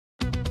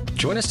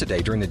Join us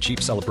today during the Jeep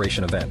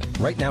Celebration event.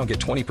 Right now, get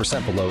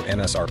 20% below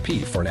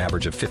MSRP for an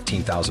average of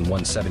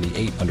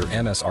 $15,178 under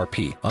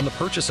MSRP on the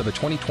purchase of a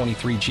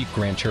 2023 Jeep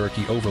Grand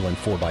Cherokee Overland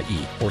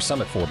 4xE or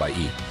Summit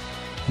 4xE.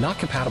 Not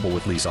compatible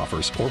with lease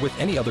offers or with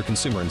any other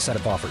consumer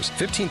incentive offers.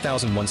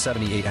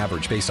 $15,178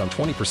 average based on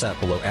 20%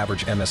 below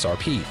average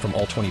MSRP from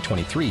all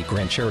 2023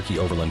 Grand Cherokee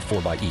Overland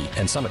 4xE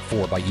and Summit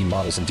 4xE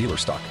models in dealer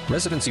stock.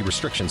 Residency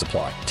restrictions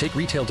apply. Take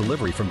retail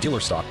delivery from dealer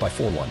stock by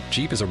 4/1.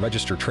 Jeep is a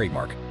registered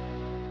trademark.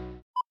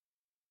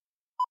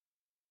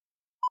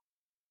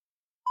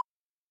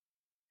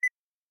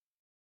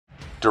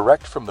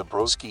 Direct from the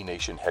Broski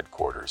Nation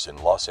headquarters in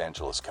Los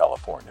Angeles,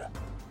 California,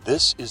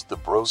 this is the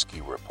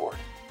Broski Report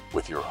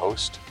with your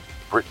host,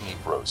 Brittany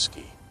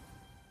Broski.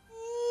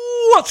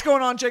 What's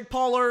going on, Jake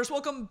Paulers?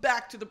 Welcome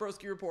back to the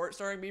Broski Report,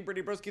 starring me,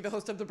 Brittany Broski, the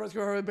host of the Broski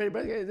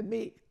Report.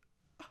 Me.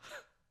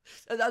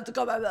 That's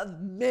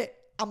me.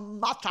 I'm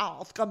macho.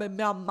 It's gonna be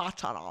me. I'm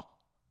macho.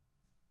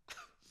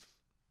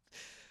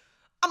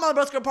 I'm on the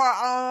Broski Report.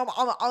 I'm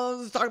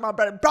just talking about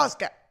Brittany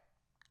Broski.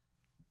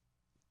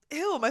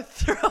 Ew, my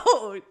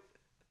throat.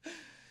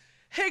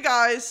 Hey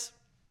guys,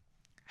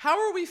 how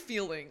are we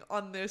feeling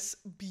on this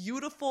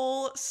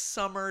beautiful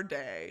summer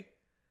day?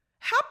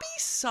 Happy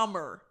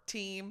summer,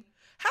 team.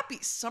 Happy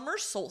summer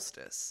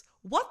solstice.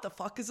 What the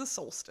fuck is a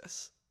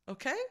solstice?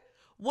 Okay?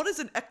 What is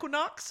an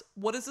equinox?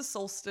 What is a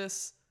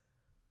solstice?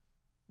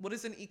 What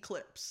is an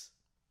eclipse?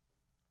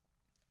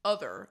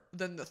 Other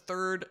than the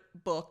third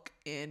book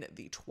in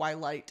the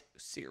Twilight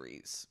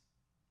series.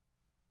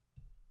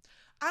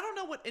 I don't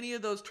know what any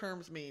of those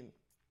terms mean.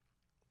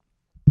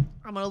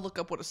 I'm going to look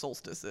up what a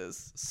solstice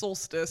is.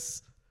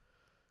 Solstice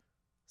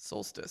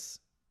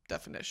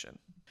definition.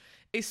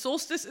 A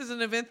solstice is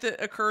an event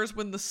that occurs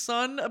when the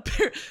sun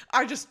appears.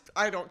 I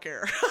don't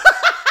care.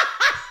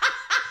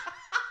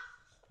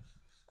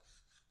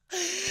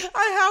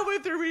 I halfway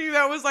through reading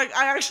that was like,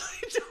 I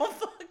actually don't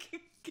fucking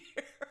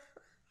care.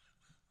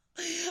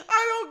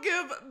 I don't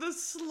give the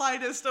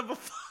slightest of a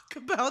fuck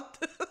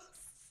about this.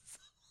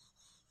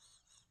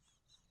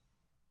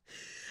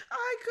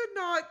 I could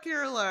not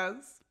care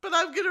less. But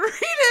I'm going to read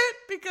it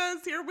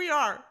because here we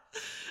are.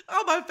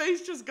 Oh, my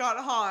face just got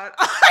hot.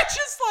 I'm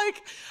trying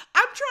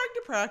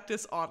to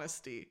practice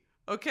honesty,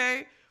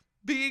 okay?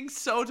 Being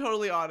so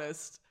totally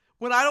honest.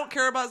 When I don't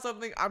care about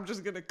something, I'm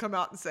just going to come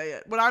out and say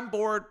it. When I'm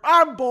bored,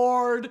 I'm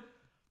bored.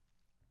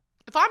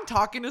 If I'm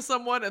talking to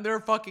someone and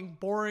they're fucking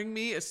boring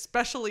me,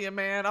 especially a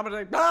man, I'm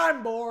going to say,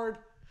 I'm bored.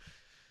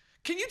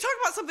 Can you talk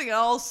about something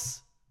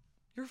else?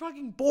 You're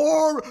fucking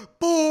boring.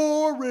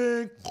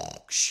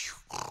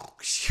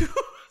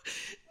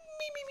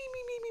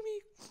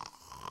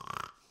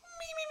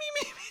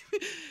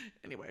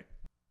 Anyway,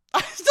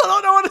 I still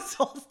don't know what a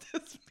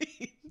solstice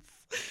means.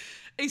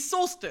 A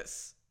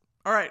solstice.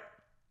 All right.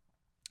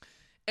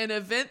 An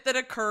event that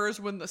occurs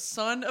when the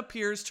sun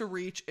appears to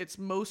reach its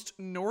most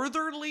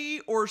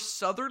northerly or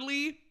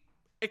southerly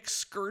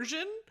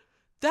excursion.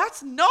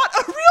 That's not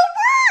a real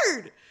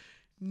word.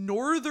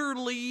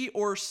 Northerly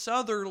or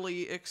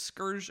southerly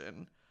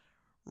excursion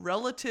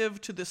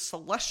relative to the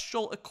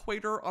celestial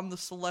equator on the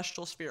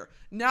celestial sphere.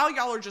 Now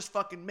y'all are just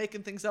fucking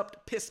making things up to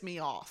piss me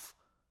off.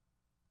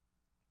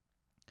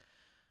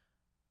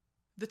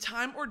 The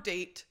time or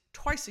date,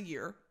 twice a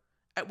year,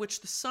 at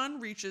which the sun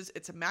reaches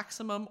its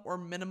maximum or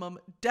minimum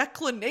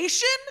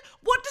declination?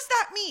 What does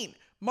that mean?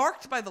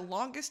 Marked by the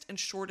longest and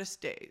shortest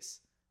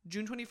days,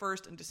 June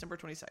 21st and December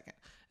 22nd.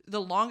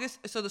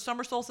 So the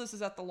summer solstice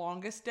is at the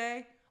longest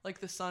day, like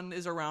the sun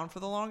is around for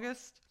the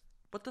longest.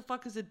 What the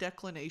fuck is a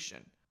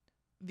declination?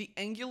 The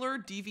angular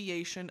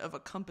deviation of a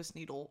compass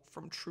needle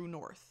from true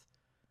north.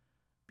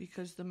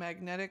 Because the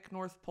magnetic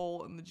North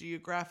Pole and the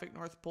geographic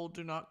North Pole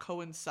do not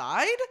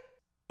coincide?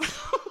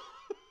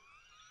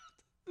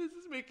 This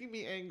is making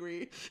me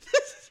angry. This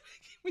is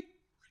making me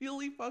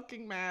really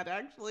fucking mad,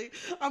 actually.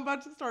 I'm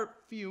about to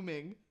start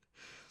fuming.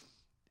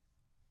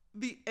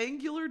 The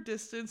angular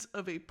distance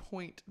of a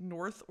point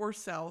north or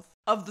south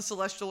of the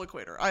celestial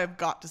equator. I have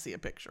got to see a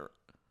picture.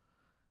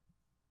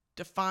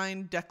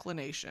 Define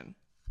declination.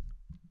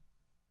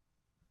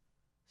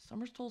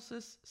 Summer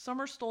solstice.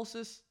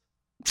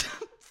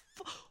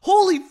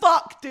 Holy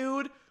fuck,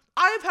 dude.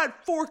 I have had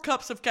 4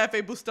 cups of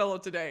Cafe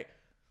Bustelo today.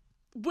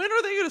 When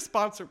are they going to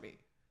sponsor me?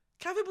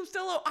 Cafe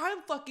Bustelo,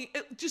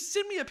 just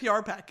send me a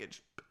PR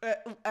package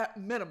at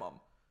minimum.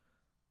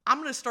 I'm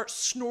going to start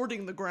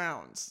snorting the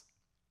grounds.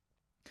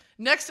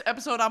 Next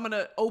episode,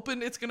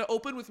 it's going to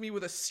open with me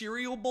with a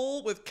cereal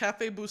bowl with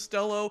Cafe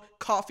Bustelo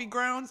coffee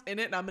grounds in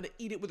it, and I'm going to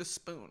eat it with a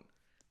spoon.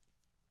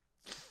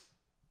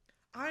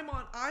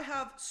 I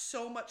have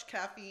so much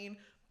caffeine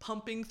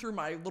pumping through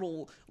my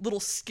little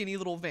skinny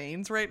little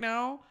veins right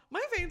now.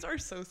 My veins are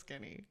so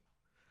skinny.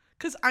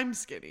 Because I'm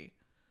skinny.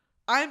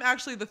 I'm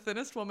actually the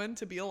thinnest woman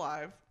to be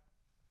alive.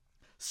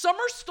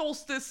 Summer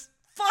solstice,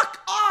 fuck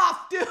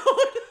off, dude!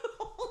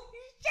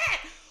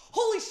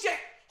 Holy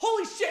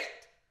shit!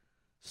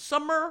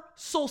 Summer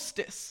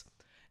solstice.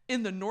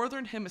 In the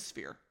northern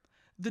hemisphere,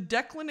 the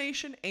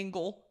declination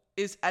angle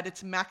is at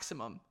its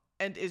maximum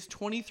and is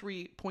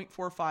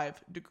 23.45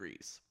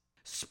 degrees.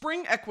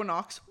 Spring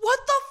equinox. What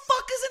the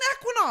fuck is an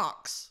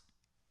equinox?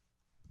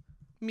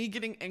 Me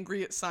getting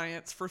angry at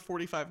science for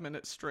 45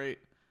 minutes straight.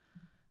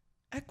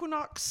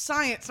 Equinox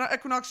science, not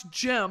equinox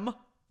gym.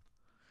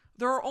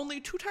 There are only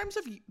 2 times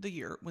of the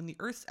year when the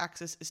Earth's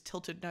axis is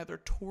tilted neither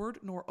toward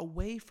nor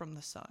away from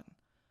the sun.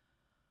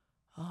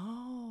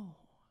 Oh.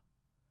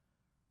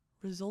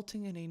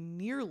 Resulting in a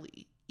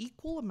nearly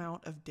equal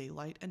amount of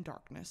daylight and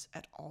darkness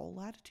at all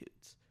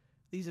latitudes.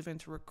 These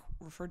events are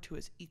referred to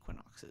as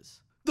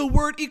equinoxes. The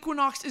word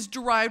equinox is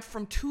derived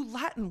from 2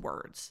 Latin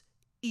words,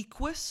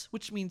 equus,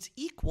 which means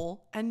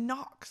equal, and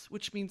nox,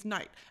 which means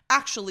night.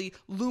 Actually,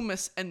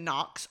 Loomis and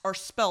Nox are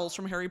spells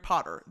from Harry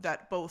Potter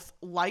that both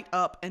light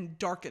up and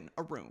darken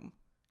a room.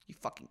 You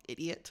fucking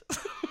idiot.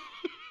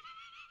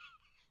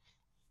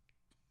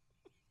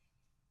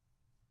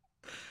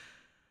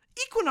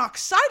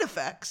 Equinox side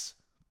effects?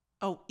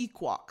 Oh,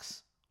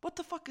 equox. What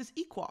the fuck is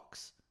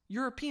equox?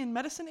 European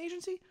Medicine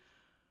Agency?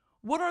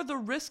 What are the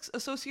risks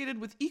associated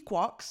with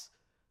equox?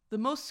 The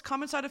most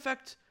common side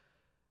effect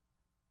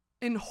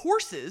in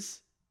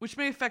horses, which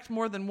may affect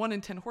more than 1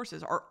 in 10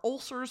 horses, are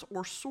ulcers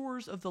or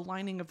sores of the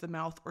lining of the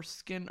mouth or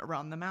skin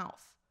around the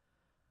mouth.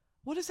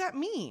 What does that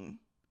mean?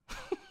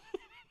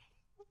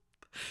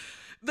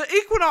 The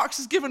equinox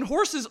has given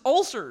horses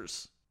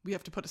ulcers. We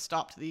have to put a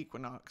stop to the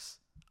equinox.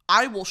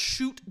 I will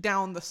shoot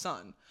down the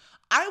sun.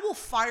 I will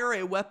fire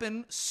a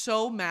weapon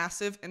so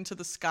massive into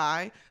the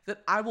sky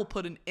that I will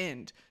put an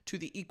end to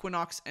the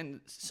equinox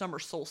and summer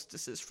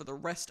solstices for the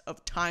rest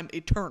of time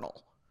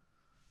eternal.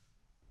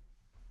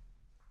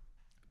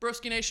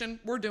 Broski Nation,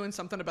 we're doing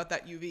something about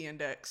that UV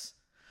index.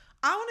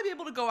 I want to be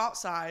able to go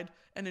outside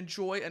and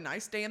enjoy a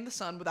nice day in the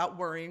sun without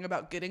worrying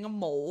about getting a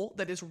mole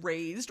that is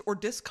raised or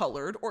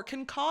discolored or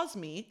can cause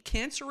me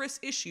cancerous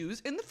issues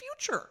in the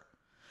future.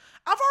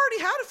 I've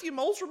already had a few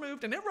moles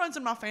removed and it runs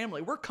in my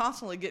family. We're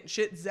constantly getting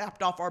shit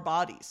zapped off our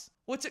bodies.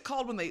 What's it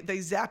called when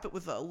they zap it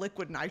with a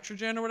liquid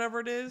nitrogen or whatever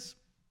it is?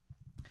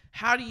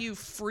 How do you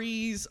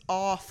freeze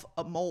off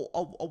a mole,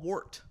 a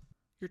wart?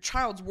 Your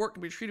child's wart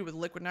can be treated with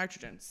liquid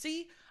nitrogen.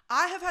 See,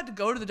 I have had to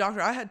go to the doctor.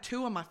 I had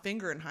 2 on my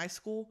finger in high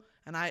school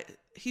and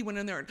he went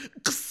in there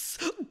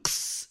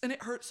and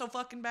it hurt so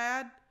fucking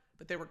bad,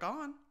 but they were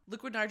gone.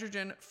 Liquid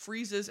nitrogen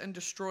freezes and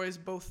destroys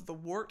both the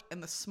wart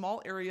and the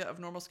small area of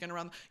normal skin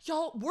around.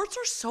 Y'all, warts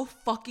are so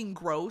fucking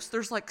gross.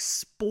 There's like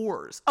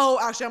spores. Oh,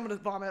 actually, I'm going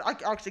to vomit. I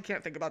actually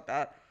can't think about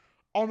that.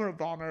 I'm going to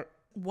vomit.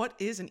 What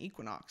is an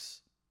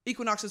equinox?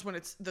 Equinox is when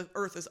the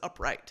earth is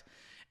upright.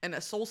 And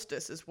a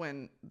solstice is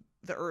when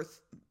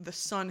the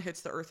sun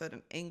hits the earth at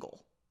an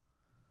angle.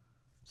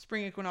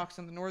 Spring equinox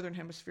in the northern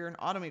hemisphere and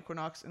autumn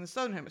equinox in the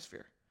southern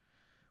hemisphere.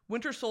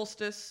 Winter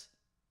solstice.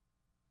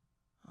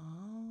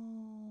 Oh.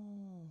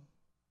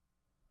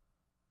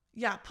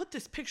 Yeah, put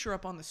this picture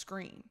up on the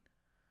screen.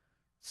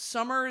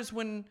 Summer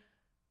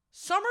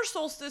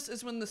solstice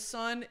is when the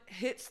sun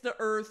hits the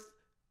earth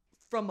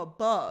from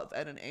above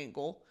at an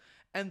angle,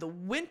 and the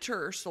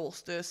winter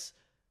solstice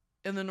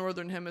in the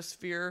northern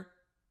hemisphere,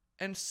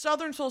 and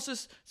summer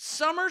solstice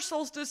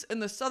in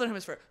the southern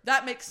hemisphere.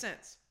 That makes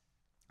sense.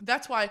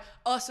 That's why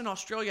us in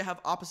Australia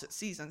have opposite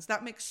seasons.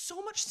 That makes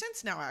so much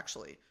sense now,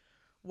 actually.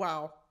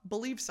 Wow.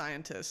 Believe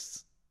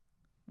scientists.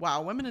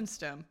 Wow. Women in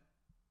STEM.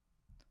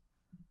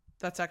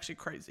 That's actually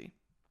crazy.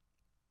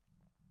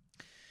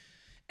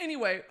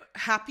 Anyway,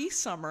 happy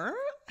summer.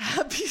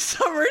 Happy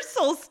summer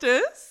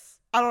solstice.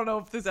 I don't know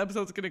if this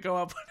episode's going to go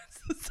up when it's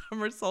the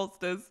summer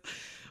solstice.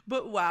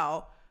 But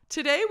wow.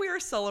 Today we are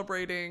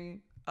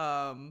celebrating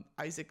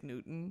Isaac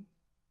Newton.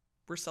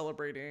 We're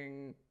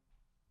celebrating,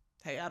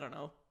 hey, I don't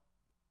know.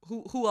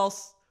 Who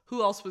else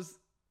was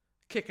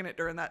kicking it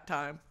during that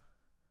time?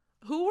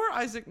 Who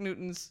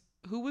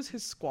was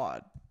his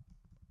squad?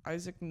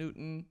 Isaac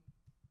Newton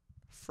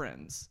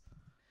friends.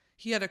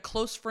 He had a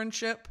close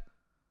friendship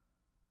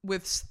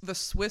with the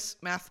Swiss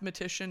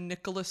mathematician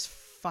Nicolas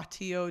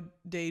Fatio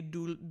de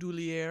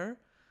Dulier,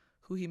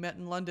 who he met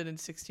in London in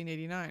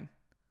 1689.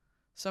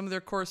 Some of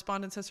their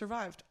correspondence has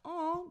survived.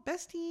 Oh,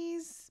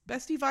 besties.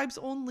 Bestie vibes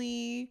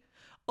only.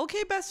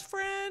 Okay, best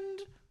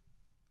friend.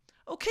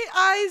 Okay,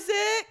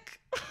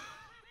 Isaac.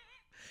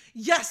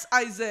 Yes,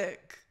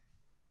 Isaac.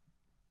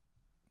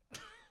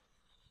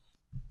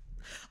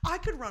 I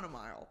could run a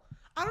mile.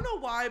 I don't know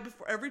why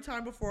every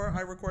time before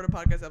I record a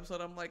podcast episode,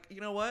 I'm like, you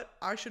know what?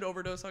 I should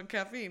overdose on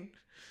caffeine.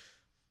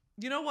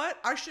 You know what?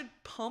 I should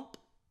pump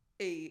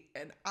an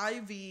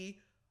IV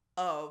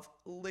of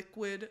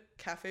liquid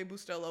Cafe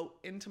Bustelo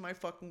into my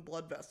fucking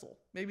blood vessel.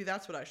 Maybe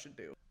that's what I should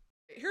do.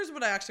 Here's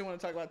what I actually want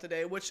to talk about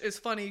today, which is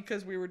funny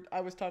because I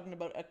was talking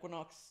about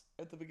equinox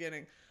at the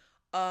beginning.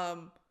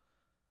 I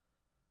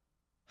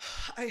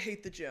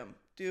hate the gym,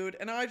 dude.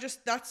 And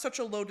that's such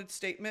a loaded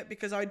statement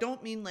because I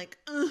don't mean like,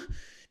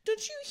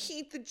 don't you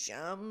hate the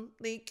gym?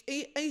 Like,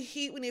 I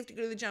hate when you have to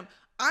go to the gym.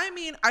 I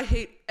mean, I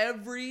hate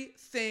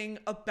everything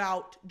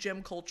about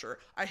gym culture.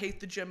 I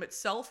hate the gym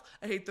itself.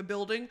 I hate the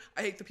building.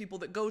 I hate the people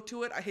that go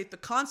to it. I hate the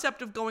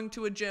concept of going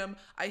to a gym.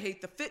 I hate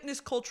the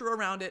fitness culture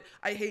around it.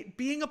 I hate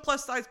being a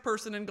plus size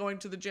person and going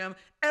to the gym.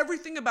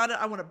 Everything about it,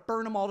 I want to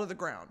burn them all to the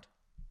ground.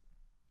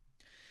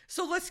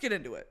 So let's get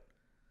into it.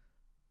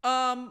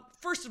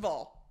 First of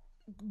all,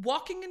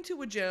 walking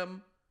into a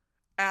gym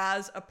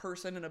as a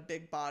person in a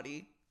big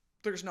body,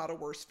 there's not a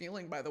worse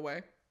feeling, by the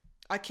way.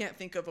 I can't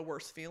think of a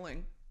worse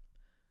feeling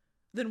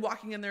than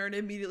walking in there and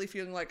immediately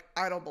feeling like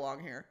I don't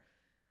belong here.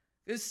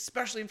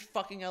 Especially in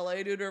fucking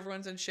LA, dude.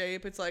 Everyone's in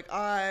shape. It's like,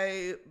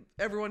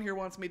 everyone here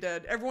wants me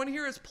dead. Everyone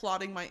here is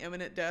plotting my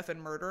imminent death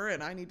and murder,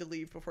 and I need to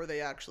leave before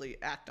they actually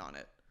act on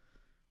it.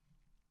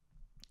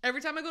 Every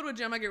time I go to a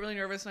gym, I get really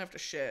nervous and I have to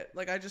shit.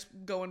 Like, I just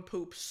go and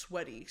poop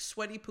sweaty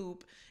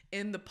poop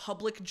in the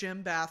public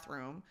gym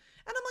bathroom.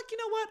 And I'm like, you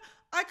know what?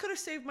 I could have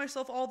saved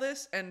myself all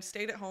this and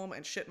stayed at home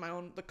and shit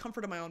in the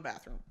comfort of my own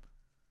bathroom.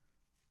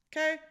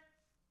 Okay?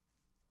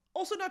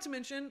 Also, not to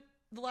mention,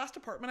 the last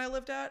apartment I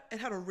lived at, it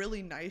had a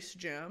really nice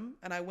gym,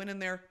 and I went in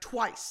there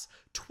twice,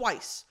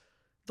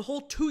 the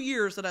whole 2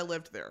 years that I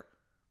lived there.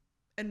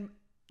 And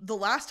the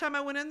last time I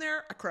went in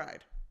there, I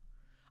cried.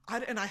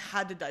 And I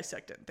had to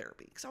dissect it in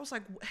therapy, because I was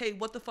like, hey,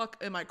 what the fuck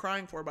am I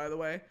crying for, by the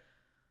way?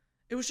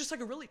 It was just like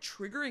a really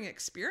triggering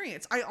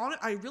experience.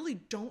 I really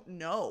don't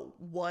know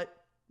what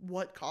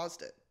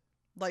caused it.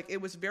 Like,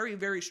 it was very,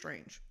 very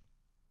strange.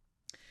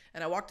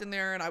 And I walked in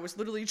there and I was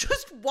literally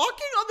just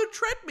walking on the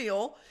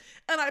treadmill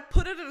and I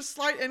put it at a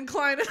slight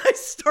incline and I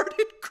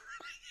started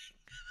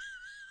crying.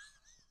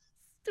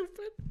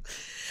 Stupid.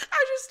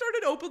 I just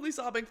started openly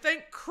sobbing.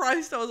 Thank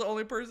Christ I was the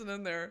only person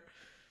in there.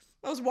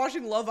 I was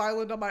watching Love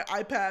Island on my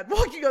iPad,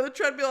 walking on the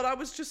treadmill, and I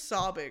was just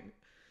sobbing.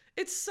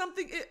 It's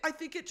something, I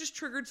think it just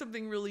triggered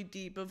something really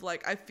deep of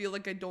like, I feel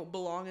like I don't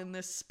belong in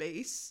this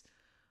space.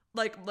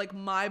 Like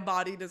my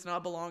body does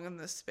not belong in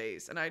this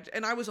space. And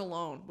I was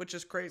alone, which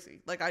is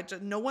crazy. Like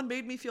no one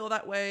made me feel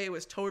that way. It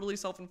was totally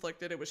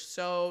self-inflicted. It was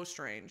so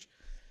strange.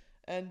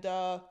 And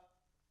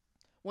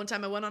one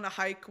time I went on a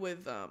hike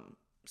with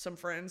some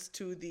friends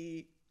to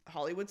the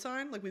Hollywood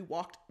sign. Like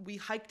we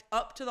hiked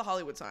up to the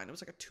Hollywood sign. It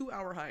was like a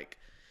 2-hour hike.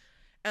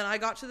 And I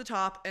got to the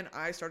top and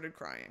I started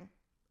crying.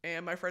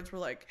 And my friends were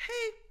like,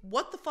 hey,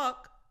 what the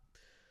fuck?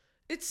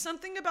 It's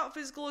something about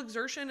physical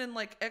exertion and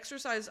like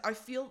exercise. I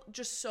feel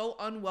just so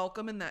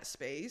unwelcome in that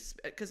space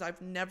because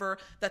that's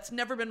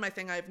never been my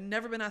thing. I've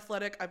never been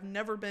athletic. I've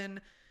never been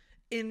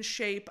in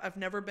shape. I've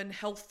never been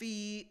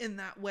healthy in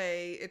that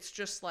way. It's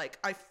just like,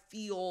 I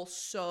feel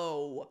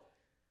so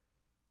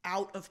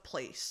out of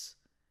place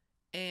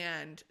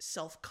and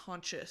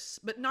self-conscious,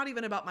 but not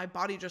even about my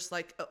body, just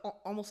like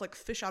almost like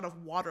fish out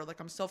of water. Like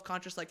I'm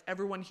self-conscious. Like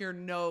everyone here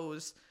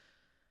knows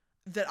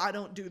that I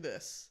don't do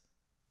this.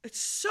 It's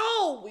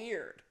so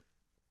weird.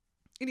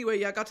 Anyway,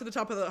 yeah, I got to the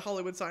top of the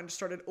Hollywood sign, just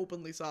started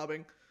openly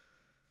sobbing.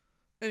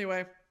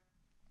 Anyway,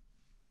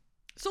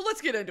 so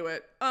let's get into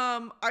it.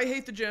 I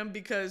hate the gym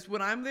because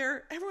when I'm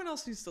there, everyone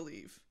else needs to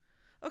leave.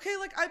 Okay,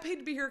 like I paid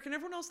to be here. Can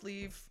everyone else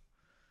leave?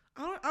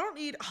 I don't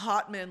need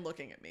hot men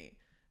looking at me.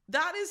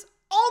 That is,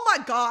 oh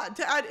my God,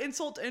 to add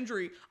insult to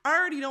injury. I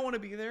already don't want to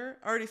be there.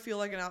 I already feel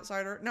like an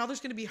outsider. Now there's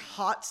going to be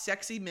hot,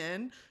 sexy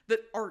men that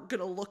are going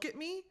to look at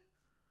me,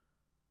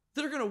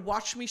 that are going to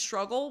watch me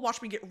struggle,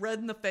 watch me get red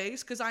in the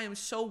face because I am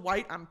so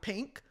white, I'm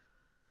pink.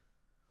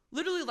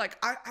 Literally, like,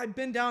 I've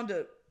been down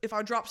to, if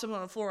I drop something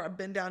on the floor, I've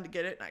been down to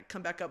get it, and I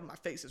come back up and my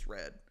face is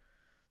red.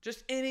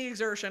 Just any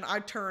exertion,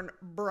 I turn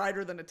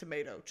brighter than a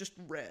tomato, just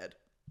red.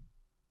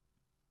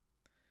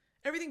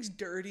 Everything's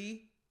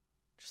dirty,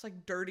 just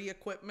like dirty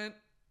equipment.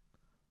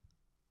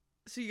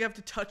 So you have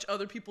to touch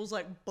other people's,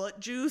 like, butt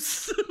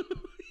juice.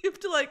 You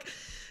have to, like,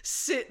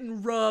 sit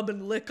and rub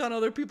and lick on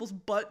other people's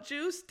butt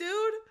juice,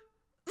 dude.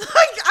 Like,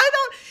 I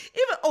don't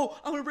even,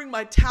 I'm going to bring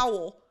my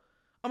towel.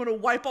 I'm going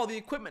to wipe all the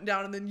equipment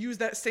down and then use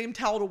that same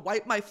towel to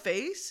wipe my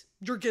face.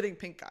 You're getting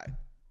pink eye.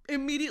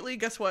 Immediately,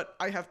 guess what?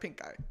 I have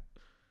pink eye.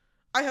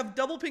 I have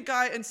double pink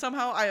eye, and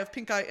somehow I have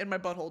pink eye in my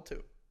butthole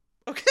too.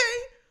 Okay?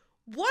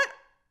 What?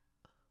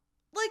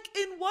 Like,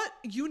 in what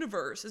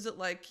universe is it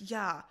like,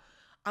 yeah,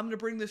 I'm going to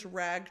bring this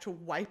rag to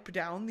wipe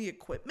down the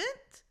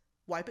equipment?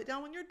 Wipe it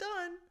down when you're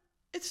done.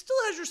 It still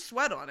has your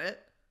sweat on it.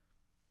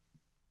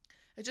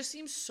 It just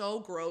seems so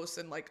gross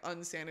and like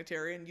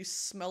unsanitary, and you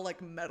smell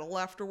like metal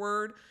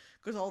afterward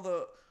because all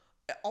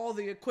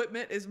the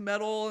equipment is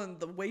metal and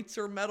the weights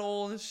are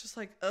metal, and it's just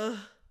like, ugh.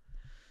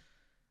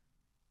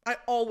 I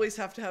always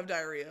have to have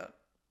diarrhea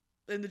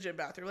in the gym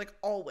bathroom, like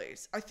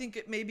always. I think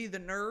it may be the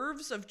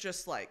nerves of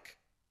just like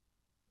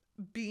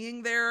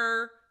being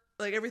there,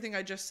 like everything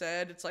I just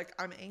said. It's like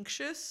I'm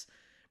anxious,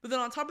 but then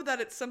on top of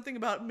that, it's something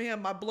about,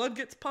 man, my blood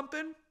gets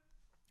pumping,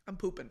 I'm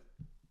pooping.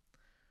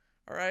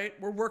 All right,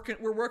 we're working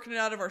it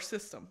out of our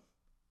system.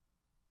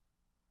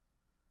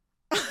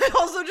 I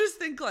also just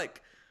think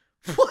like,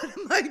 what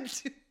am I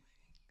doing?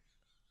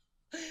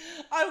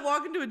 I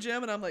walk into a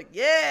gym and I'm like,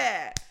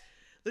 yeah,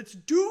 let's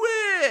do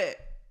it.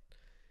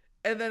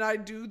 And then I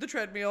do the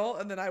treadmill,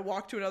 and then I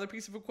walk to another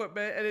piece of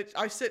equipment, and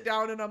I sit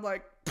down and I'm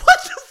like,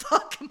 what the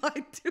fuck am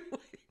I doing?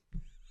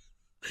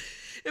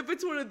 If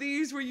it's one of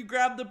these where you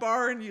grab the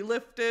bar and you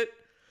lift it,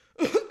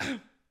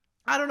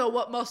 I don't know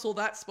what muscle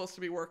that's supposed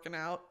to be working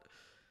out.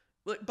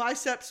 Like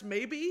biceps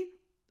maybe,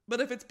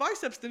 but if it's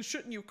biceps, then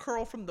shouldn't you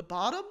curl from the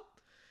bottom?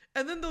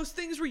 And then those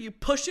things where you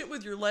push it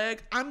with your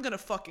leg, I'm going to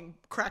fucking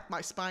crack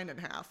my spine in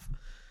half.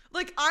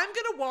 Like, I'm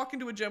going to walk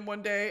into a gym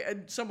one day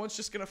and someone's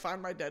just going to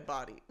find my dead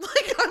body.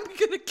 Like, I'm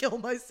going to kill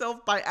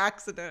myself by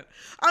accident.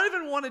 I don't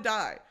even want to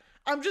die.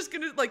 I'm just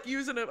going to, like,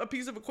 use a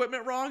piece of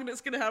equipment wrong and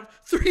it's going to have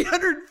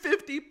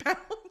 350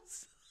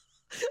 pounds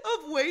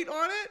of weight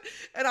on it.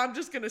 And I'm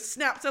just going to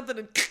snap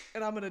something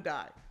and I'm going to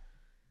die.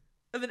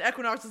 And then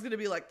Equinox is going to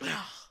be like,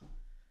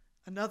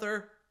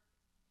 another.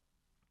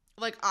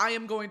 Like, I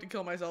am going to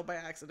kill myself by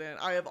accident.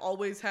 I have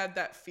always had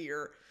that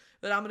fear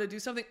that I'm going to do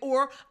something,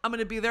 or I'm going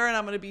to be there and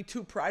I'm going to be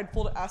too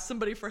prideful to ask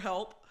somebody for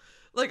help.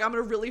 Like, I'm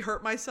going to really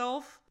hurt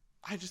myself.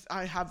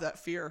 I have that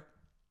fear.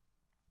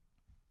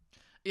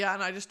 Yeah,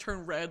 and I just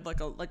turn red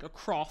like a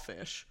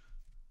crawfish.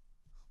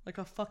 Like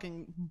a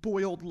fucking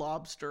boiled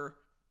lobster.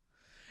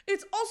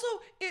 It's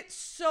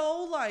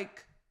so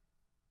like,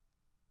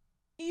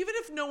 even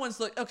if no one's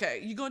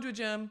okay, you go into a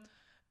gym,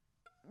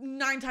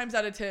 9 times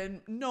out of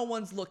 10, no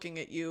one's looking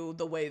at you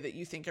the way that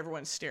you think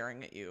everyone's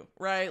staring at you,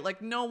 right? Like,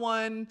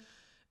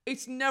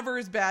 it's never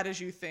as bad as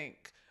you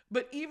think.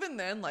 But even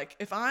then, like,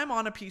 if I'm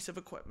on a piece of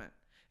equipment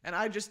and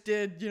I just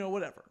did,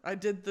 whatever, I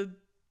did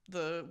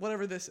the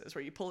whatever this is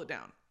where you pull it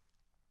down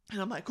and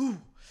I'm like, ooh,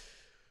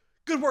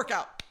 good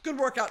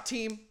workout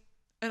team.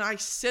 And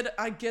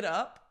I get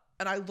up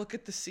and I look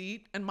at the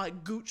seat and my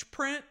gooch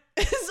print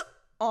is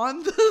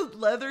on the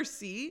leather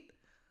seat.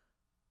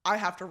 I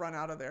have to run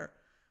out of there.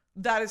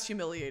 That is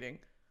humiliating.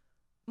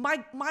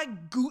 My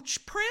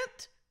gooch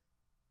print?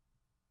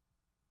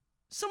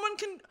 Someone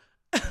can...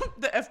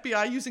 the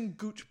FBI using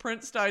gooch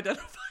prints to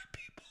identify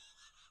people.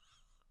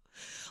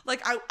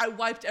 Like, I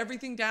wiped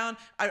everything down.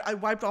 I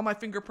wiped all my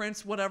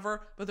fingerprints,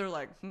 whatever. But they're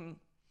like,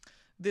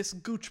 this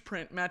gooch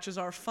print matches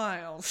our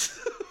files.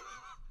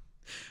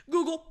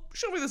 Google,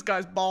 show me this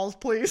guy's balls,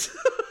 please.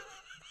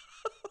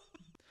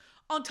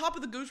 On top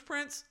of the gooch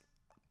prints,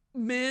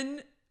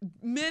 men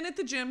at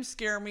the gym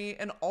scare me,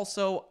 and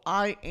also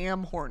I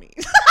am horny.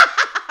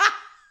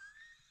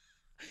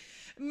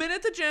 Men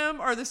at the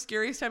gym are the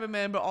scariest type of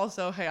men, but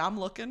also, hey, I'm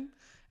looking,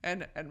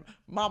 and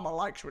mama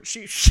likes what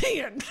she's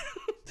seeing.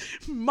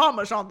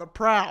 Mama's on the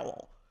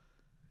prowl.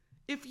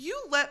 If you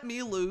let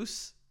me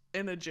loose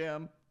in a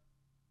gym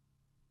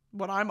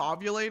when I'm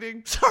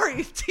ovulating,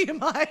 sorry,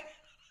 TMI,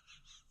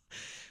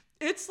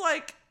 it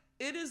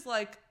is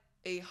like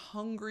a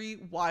hungry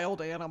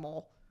wild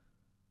animal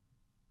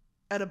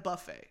at a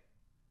buffet.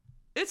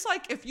 It's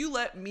like if you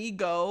let me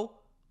go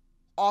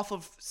off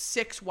of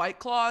 6 White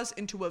Claws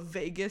into a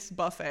Vegas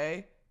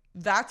buffet,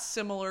 that's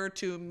similar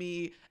to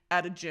me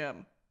at a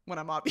gym when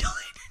I'm ovulating.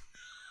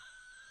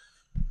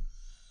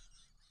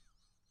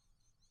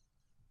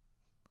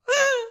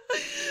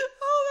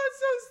 Oh, that's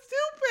so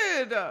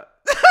stupid.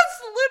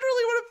 That's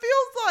literally what it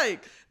feels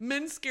like.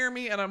 Men scare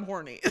me and I'm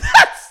horny.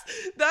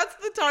 That's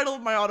the title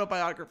of my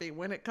autobiography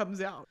when it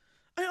comes out.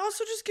 I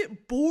also just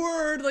get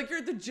bored. Like, you're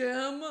at the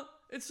gym.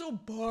 It's so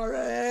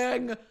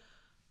boring.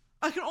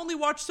 I can only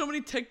watch so many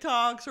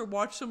TikToks or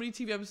watch so many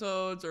TV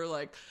episodes, or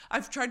like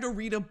I've tried to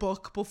read a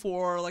book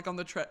before, like on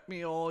the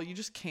treadmill. You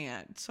just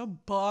can't. It's so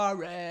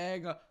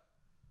boring. And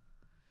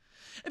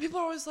people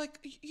are always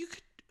like, you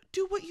could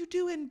do what you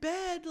do in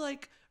bed,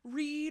 like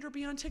read or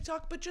be on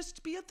TikTok, but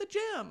just be at the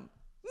gym.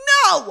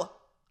 No!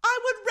 I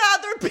would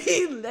rather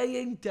be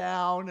laying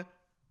down.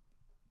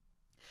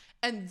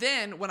 And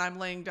then when I'm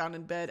laying down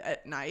in bed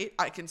at night,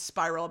 I can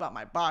spiral about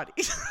my body.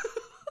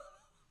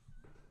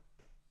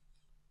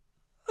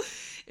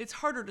 It's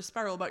harder to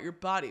spiral about your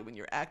body when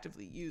you're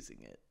actively using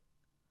it.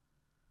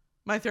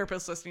 My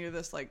therapist listening to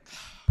this like,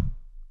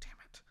 damn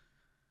it.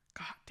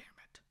 God damn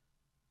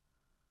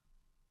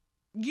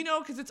it.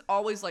 Because it's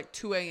always like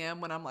 2 a.m.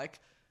 when I'm like,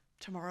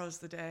 tomorrow's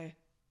the day.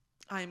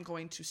 I am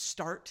going to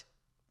start.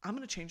 I'm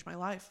going to change my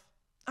life.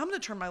 I'm going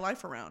to turn my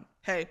life around.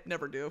 Hey,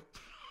 never do.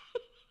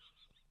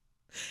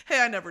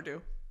 Hey, I never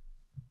do.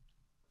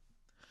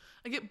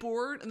 I get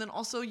bored, and then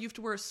also you have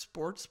to wear a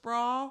sports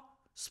bra.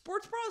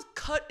 Sports bras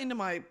cut into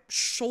my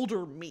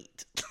shoulder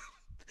meat.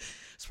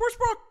 Sports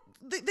bra,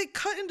 they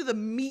cut into the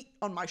meat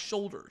on my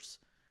shoulders.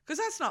 Because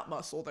that's not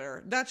muscle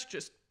there. That's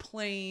just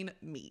plain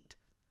meat.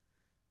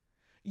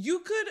 You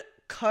could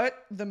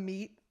cut the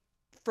meat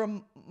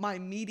from my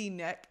meaty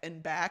neck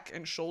and back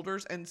and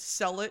shoulders and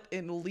sell it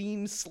in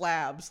lean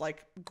slabs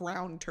like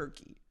ground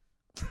turkey.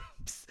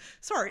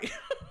 Sorry.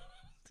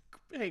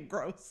 Hey,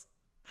 gross.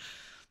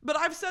 But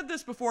I've said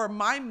this before,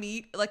 my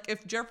meat, like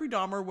if Jeffrey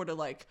Dahmer were to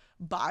like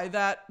buy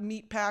that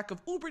meat pack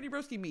of, Brittany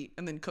Broski meat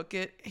and then cook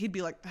it, he'd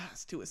be like,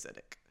 that's too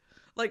acidic.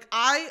 Like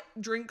I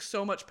drink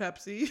so much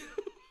Pepsi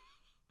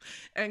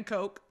and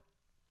Coke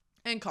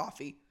and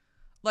coffee.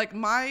 Like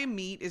my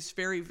meat is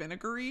very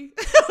vinegary.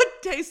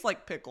 It tastes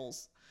like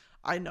pickles.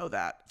 I know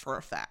that for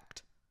a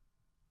fact.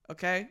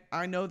 Okay?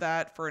 I know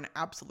that for an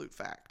absolute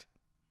fact.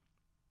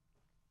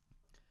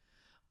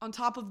 On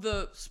top of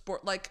the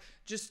sport, like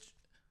just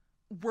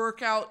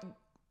workout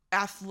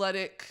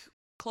athletic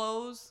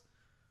clothes,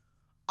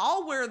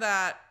 I'll wear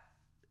that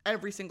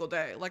every single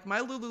day. Like,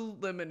 my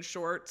Lululemon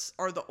shorts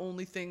are the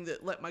only thing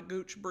that let my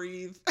gooch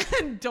breathe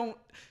and don't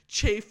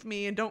chafe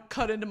me and don't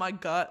cut into my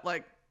gut.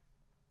 Like,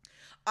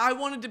 I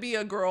wanted to be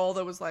a girl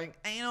that was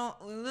like,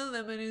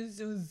 Lululemon is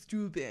so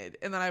stupid.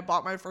 And then I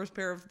bought my first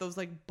pair of those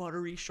like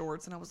buttery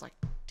shorts and I was like,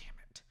 damn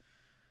it,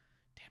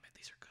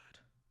 these are good.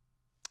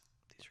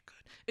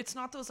 It's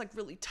not those like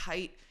really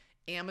tight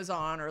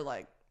Amazon or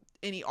like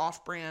any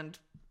off-brand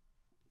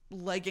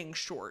legging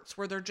shorts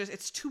where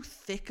it's too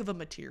thick of a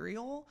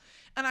material.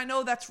 And I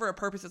know that's for a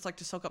purpose. It's like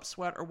to soak up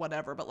sweat or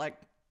whatever, but like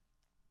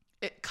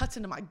it cuts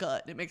into my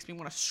gut and it makes me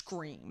want to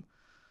scream.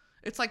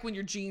 It's like when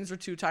your jeans are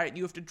too tight and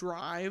you have to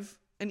drive,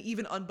 and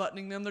even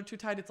unbuttoning them, they're too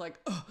tight. It's like,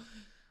 ugh.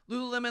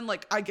 Lululemon,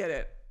 like, I get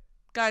it.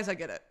 Guys, I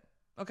get it.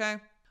 Okay?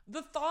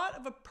 The thought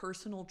of a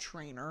personal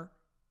trainer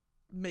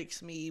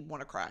makes me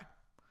want to cry.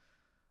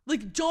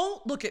 Like,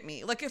 don't look at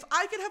me. Like, if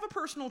I could have a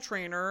personal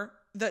trainer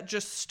that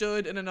just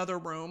stood in another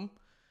room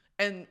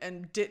and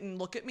didn't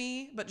look at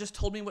me, but just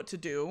told me what to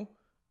do,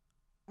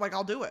 like,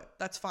 I'll do it.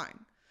 That's fine.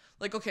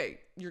 Like, okay,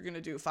 you're going to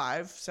do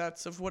 5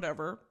 sets of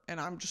whatever, and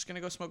I'm just going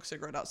to go smoke a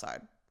cigarette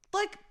outside.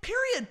 Like,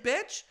 period,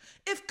 bitch.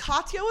 If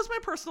Katya was my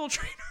personal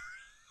trainer,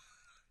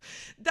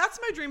 that's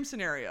my dream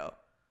scenario.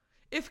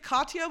 If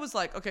Katya was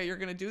like, okay, you're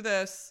going to do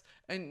this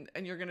and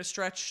you're going to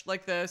stretch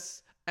like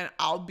this and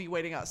I'll be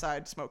waiting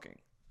outside smoking.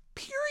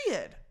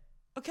 Period.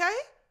 Okay?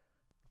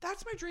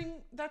 That's my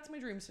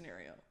dream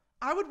scenario.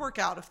 I would work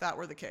out if that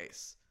were the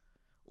case.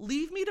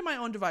 Leave me to my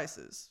own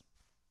devices.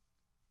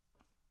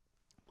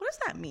 What does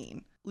that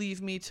mean?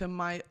 Leave me to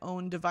my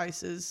own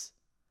devices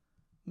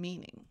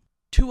meaning.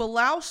 To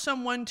allow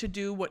someone to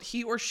do what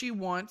he or she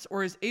wants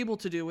or is able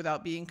to do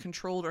without being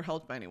controlled or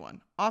held by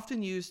anyone.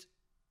 Often used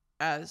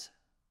as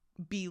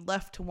be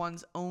left to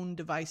one's own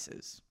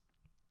devices.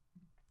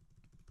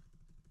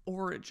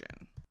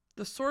 Origin.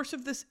 The source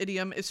of this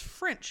idiom is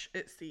French,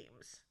 it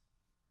seems.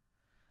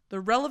 The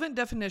relevant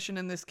definition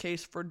in this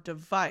case for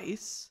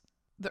device,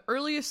 the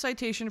earliest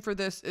citation for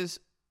this is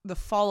the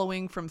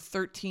following from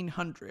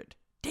 1300.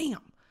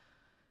 Damn.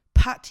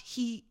 Pat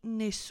he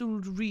ne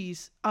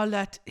sulris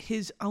alat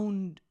his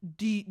own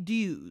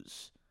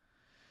dues.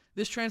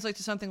 This translates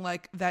to something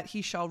like, that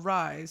he shall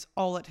rise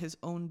all at his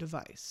own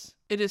device.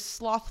 It is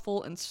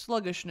slothful and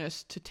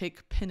sluggishness to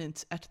take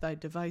penance at thy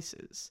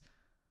devices.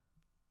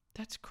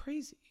 That's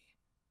crazy.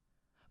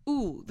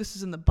 Ooh, this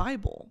is in the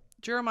Bible.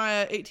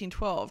 Jeremiah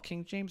 18:12,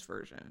 King James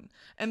Version.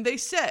 And they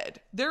said,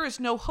 there is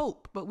no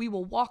hope, but we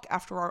will walk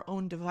after our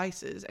own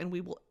devices, and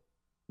we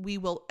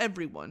will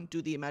everyone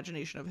do the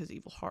imagination of his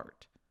evil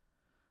heart.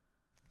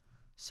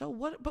 So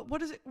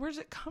what is it? Where does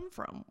it come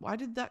from? Why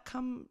did that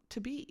come to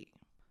be?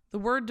 The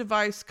word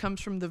device comes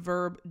from the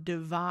verb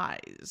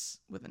devise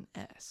with an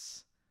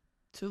S.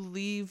 To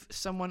leave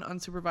someone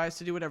unsupervised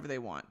to do whatever they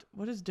want.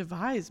 What does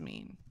devise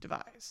mean?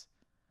 Devise.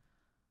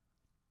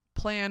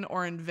 Plan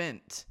or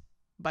invent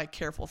by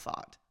careful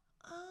thought.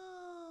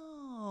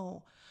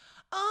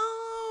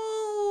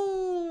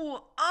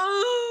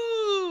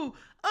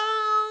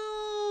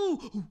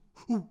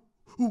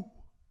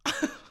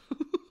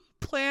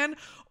 Plan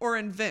or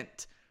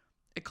invent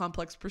a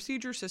complex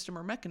procedure, system,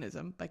 or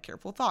mechanism by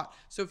careful thought.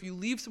 So if you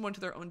leave someone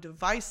to their own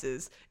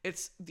devices,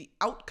 it's the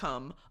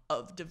outcome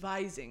of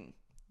devising.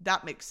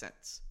 That makes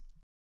sense.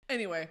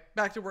 Anyway,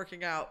 back to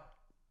working out.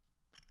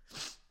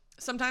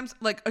 Sometimes,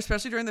 like,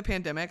 especially during the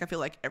pandemic, I feel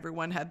like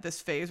everyone had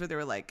this phase where they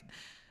were like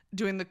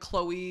doing the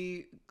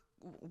Chloe,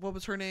 what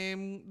was her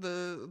name?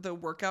 The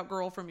workout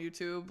girl from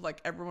YouTube.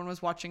 Like, everyone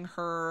was watching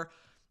her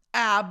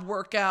ab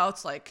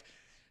workouts, like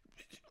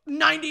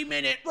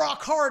 90-minute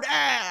rock hard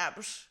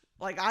abs.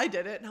 Like, I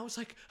did it, and I was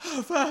like,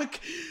 oh fuck,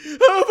 I'm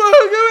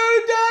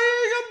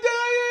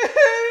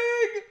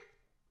dying.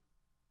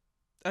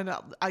 And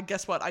I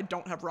guess what? I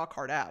don't have rock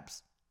hard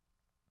abs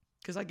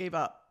because I gave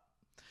up.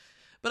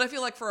 But I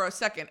feel like for a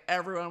second,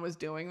 everyone was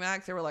doing that.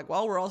 Cause they were like,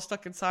 well, we're all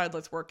stuck inside.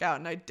 Let's work out.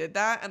 And I did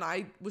that. And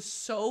I was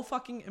so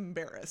fucking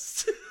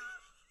embarrassed.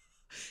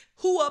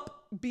 Who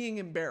up being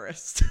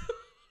embarrassed?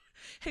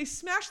 Hey,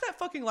 smash that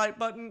fucking like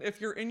button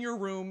if you're in your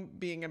room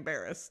being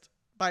embarrassed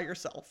by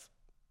yourself.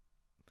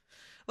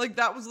 Like,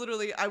 that was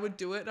literally, I would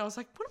do it. And I was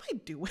like, what am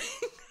I doing?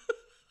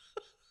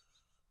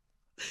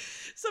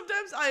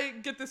 Sometimes I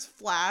get this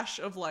flash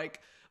of like,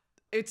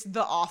 it's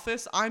The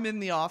Office. I'm in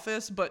the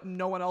office, but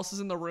no one else is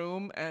in the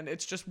room. And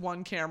it's just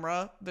one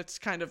camera that's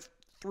kind of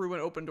through an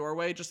open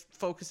doorway, just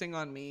focusing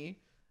on me.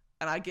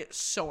 And I get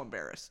so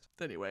embarrassed.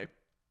 Anyway,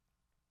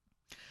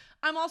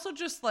 I'm also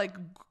just like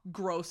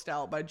grossed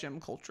out by gym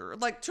culture.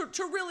 Like to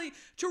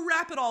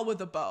wrap it all with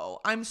a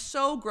bow. I'm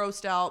so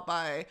grossed out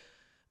by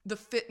the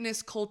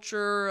fitness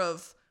culture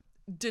of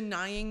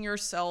denying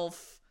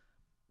yourself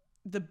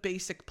the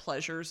basic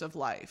pleasures of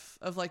life.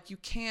 Of like, you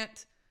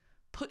can't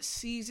put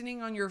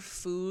seasoning on your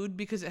food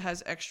because it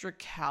has extra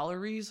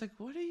calories. Like,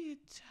 what are you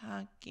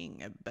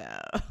talking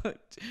about?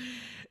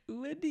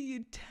 What are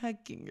you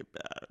talking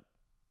about?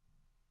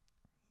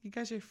 You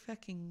guys are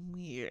fucking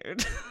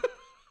weird.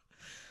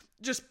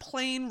 Just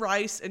plain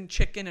rice and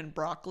chicken and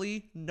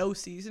broccoli, no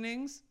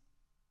seasonings.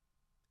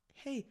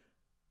 Hey,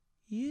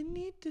 you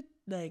need to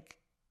like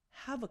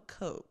have a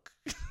Coke.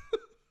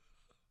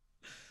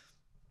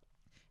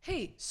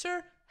 Hey,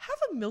 sir, have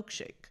a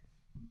milkshake.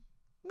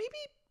 Maybe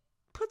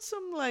put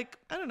some like,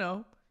 I don't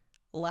know,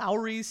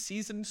 Lowry's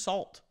seasoned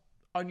salt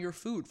on your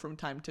food from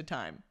time to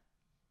time.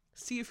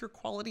 See if your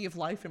quality of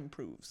life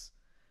improves.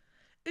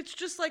 It's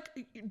just like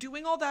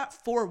doing all that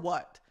for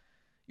what?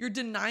 You're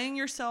denying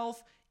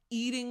yourself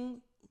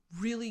eating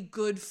really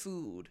good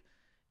food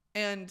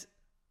and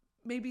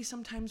maybe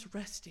sometimes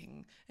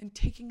resting and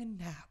taking a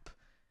nap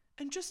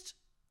and just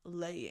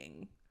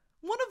laying.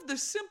 One of the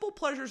simple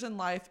pleasures in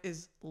life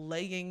is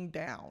laying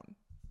down.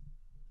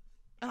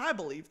 And I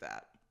believe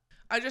that.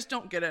 I just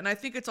don't get it. And I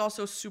think it's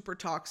also super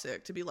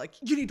toxic to be like,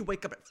 you need to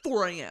wake up at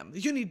 4 a.m.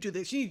 You need to do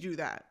this. You need to do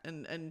that.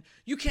 And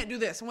you can't do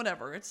this and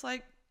whatever. It's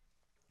like,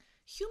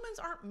 humans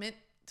aren't meant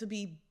to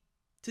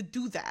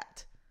do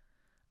that.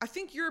 I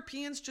think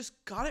Europeans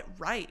just got it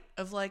right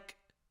of like,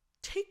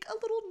 take a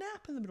little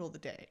nap in the middle of the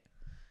day.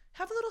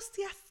 Have a little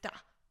siesta.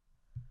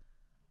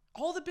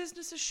 All the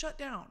businesses shut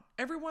down.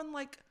 Everyone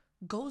like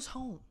goes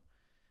home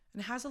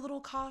and has a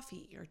little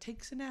coffee or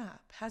takes a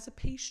nap, has a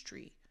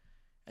pastry.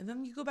 And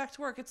then you go back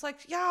to work. It's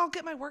like, yeah, I'll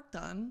get my work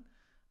done.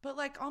 But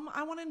like,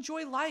 I want to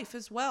enjoy life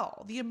as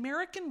well. The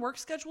American work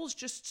schedule is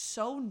just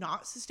so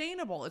not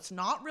sustainable. It's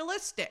not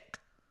realistic.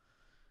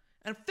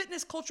 And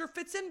fitness culture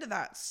fits into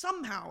that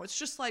somehow. It's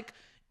just like,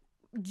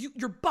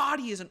 your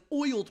body is an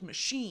oiled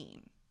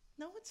machine.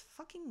 No, it's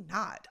fucking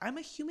not. I'm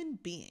a human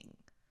being.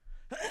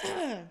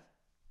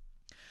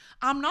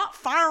 I'm not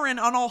firing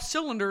on all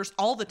cylinders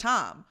all the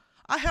time.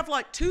 I have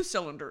like 2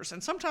 cylinders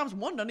and sometimes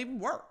one doesn't even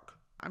work.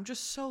 I'm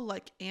just so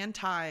like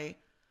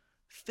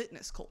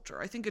anti-fitness culture.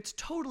 I think it's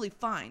totally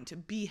fine to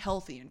be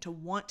healthy and to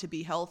want to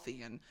be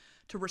healthy and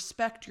to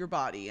respect your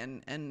body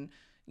and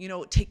you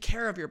know, take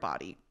care of your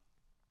body.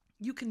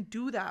 You can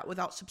do that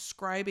without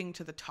subscribing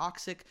to the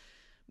toxic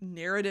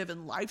narrative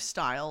and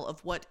lifestyle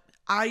of what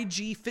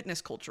IG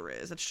fitness culture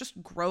is. It's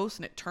just gross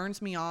and it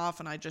turns me off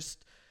and I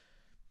just,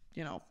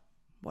 you know,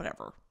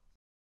 whatever.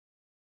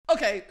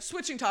 Okay,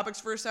 switching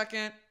topics for a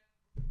second.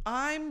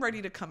 I'm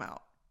ready to come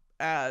out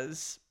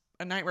as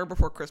a Nightmare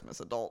Before Christmas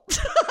adult.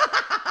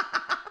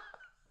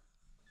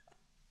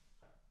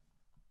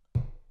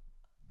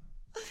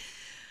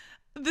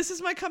 This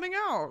is my coming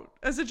out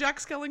as a Jack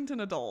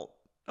Skellington adult.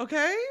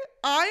 Okay?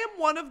 I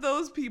am one of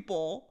those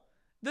people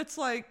that's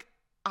like,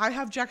 I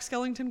have Jack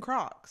Skellington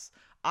Crocs.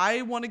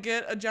 I want to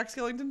get a Jack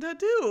Skellington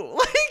tattoo.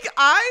 Like,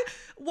 I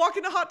walk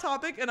into Hot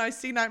Topic and I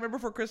see Nightmare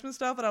Before Christmas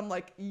stuff and I'm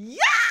like, yeah!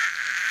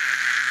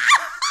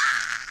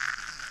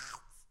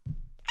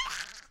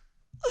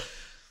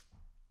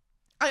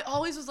 I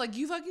always was like,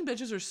 you fucking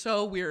bitches are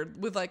so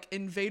weird with like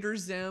Invader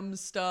Zim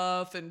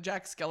stuff and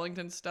Jack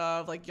Skellington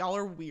stuff. Like, y'all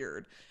are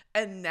weird.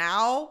 And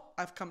now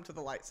I've come to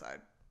the light side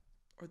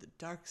or the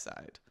dark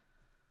side.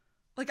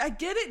 Like, I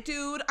get it,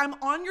 dude. I'm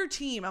on your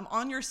team. I'm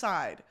on your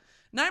side.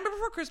 Nightmare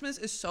Before Christmas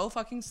is so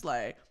fucking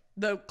slay.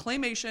 The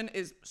claymation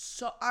is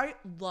so... I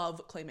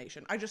love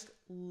claymation. I just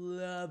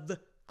love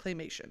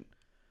claymation.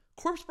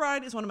 Corpse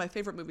Bride is one of my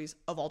favorite movies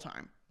of all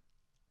time.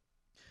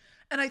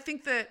 And I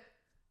think that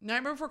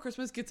Nightmare Before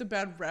Christmas gets a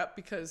bad rep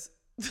because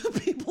the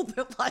people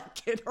that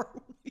like it are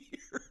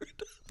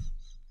weird.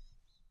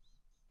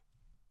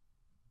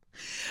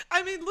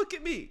 I mean, look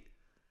at me.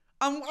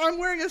 I'm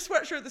wearing a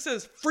sweatshirt that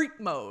says Freak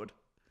Mode.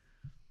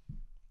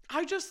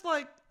 I just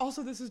like...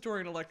 Also, this is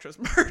Dorian Electra's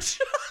merch.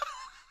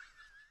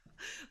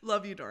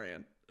 Love you,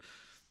 Dorian.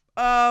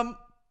 I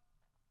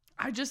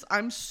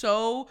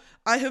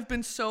have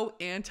been so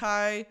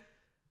anti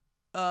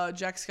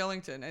Jack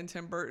Skellington and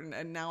Tim Burton,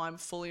 and now I'm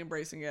fully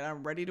embracing it.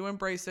 I'm ready to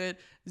embrace it.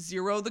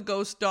 Zero the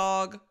ghost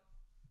dog.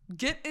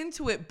 Get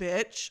into it,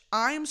 bitch.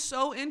 I am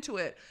so into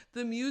it.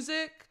 The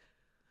music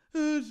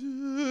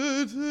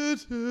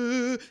is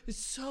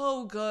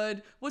so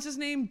good. What's his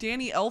name?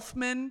 Danny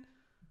Elfman.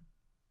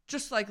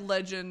 Just like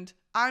legend.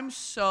 I'm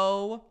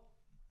tired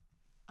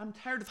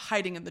of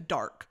hiding in the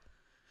dark.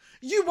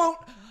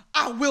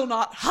 I will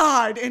not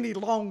hide any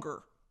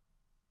longer.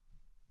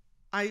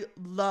 I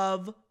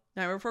love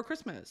Nightmare Before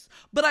Christmas.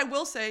 But I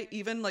will say,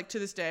 even like to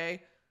this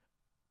day,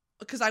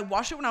 because I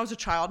watched it when I was a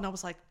child and I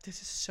was like,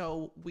 this is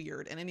so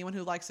weird. And anyone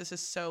who likes this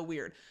is so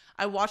weird.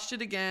 I watched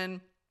it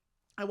again.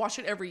 I watch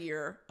it every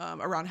year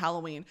around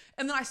Halloween.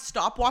 And then I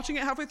stop watching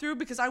it halfway through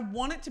because I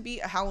want it to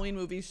be a Halloween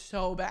movie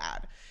so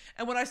bad.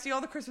 And when I see all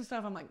the Christmas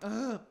stuff, I'm like,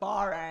 ugh,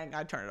 boring.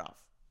 I turn it off.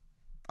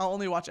 I'll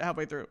only watch it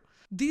halfway through.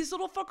 These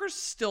little fuckers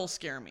still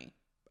scare me.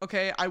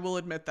 Okay, I will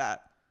admit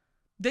that.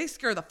 They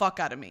scare the fuck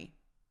out of me.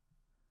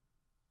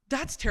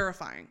 That's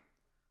terrifying.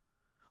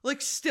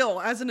 Like, still,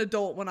 as an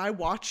adult, when I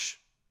watch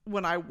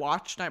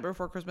Nightmare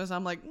Before Christmas,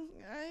 I'm like,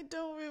 I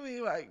don't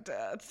really like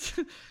that.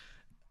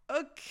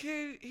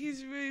 Okay,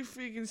 he's really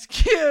freaking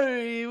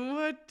scary.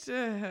 What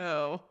the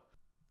hell?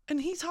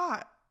 And he's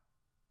hot.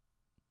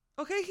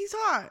 Okay, he's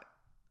hot.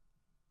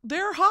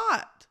 They're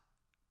hot.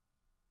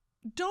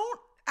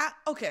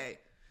 Okay.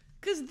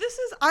 Because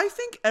I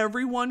think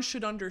everyone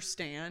should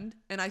understand.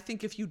 And I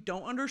think if you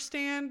don't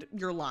understand,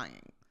 you're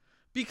lying.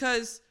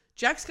 Because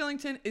Jack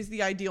Skellington is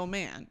the ideal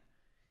man.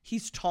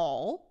 He's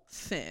tall,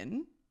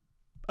 thin,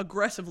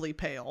 aggressively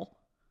pale,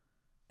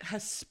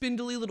 has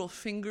spindly little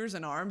fingers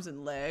and arms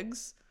and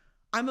legs.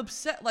 I'm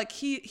upset. Like,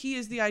 he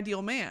is the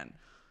ideal man.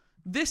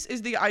 This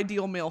is the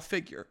ideal male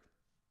figure.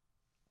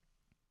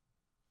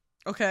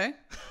 Okay?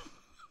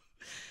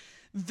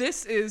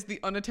 This is the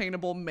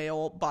unattainable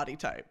male body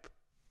type.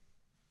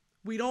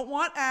 We don't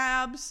want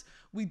abs.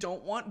 We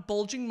don't want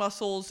bulging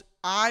muscles.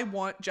 I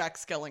want Jack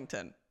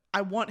Skellington. I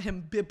want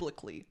him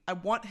biblically. I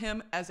want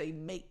him as a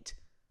mate,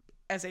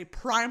 as a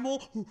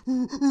primal.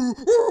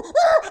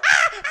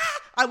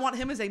 I want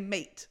him as a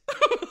mate.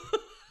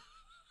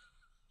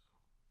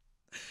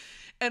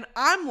 And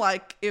I'm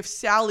like, if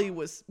Sally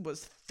was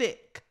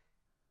thick.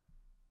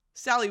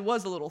 Sally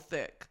was a little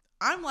thick.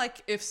 I'm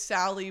like, if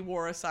Sally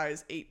wore a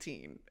size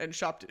 18 and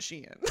shopped at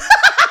Shein.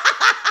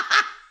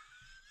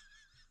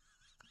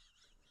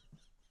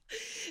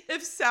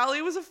 If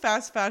Sally was a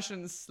fast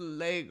fashion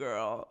slay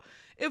girl.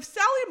 If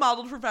Sally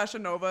modeled for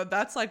Fashion Nova,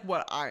 that's like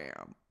what I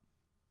am.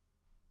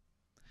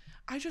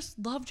 I just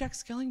love Jack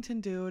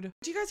Skellington, dude.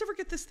 Do you guys ever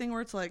get this thing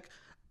where it's like,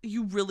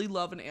 you really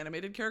love an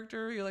animated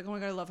character? You're like, oh my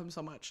God, I love him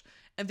so much.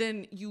 And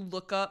then you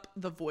look up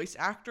the voice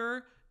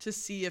actor to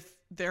see if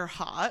they're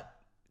hot.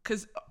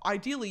 Because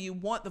ideally you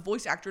want the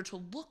voice actor to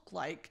look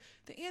like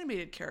the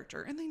animated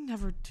character. And they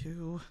never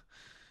do.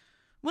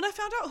 When I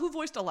found out who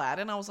voiced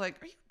Aladdin, I was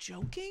like, are you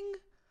joking?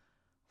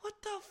 What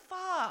the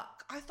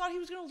fuck? I thought he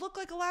was going to look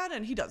like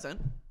Aladdin. He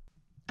doesn't.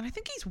 And I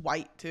think he's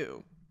white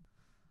too.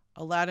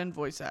 Aladdin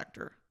voice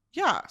actor.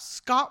 Yeah,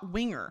 Scott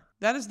Winger.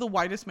 That is the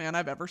whitest man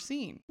I've ever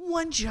seen.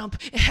 One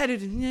jump ahead of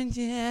the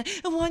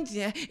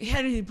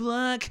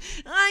block.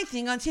 I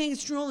think I'll take a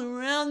stroll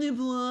around the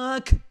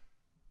block.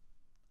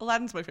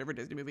 Aladdin's my favorite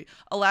Disney movie.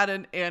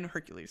 Aladdin and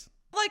Hercules.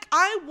 Like,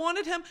 I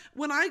wanted him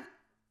when I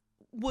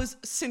was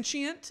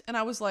sentient and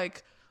I was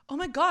like, oh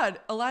my God,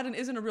 Aladdin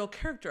isn't a real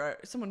character.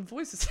 Someone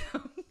voices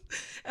him.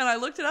 And I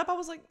looked it up. I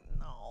was like,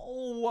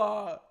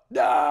 no,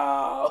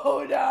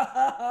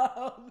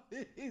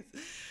 please.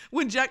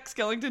 When Jack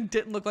Skellington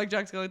didn't look like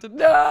Jack Skellington.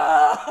 No.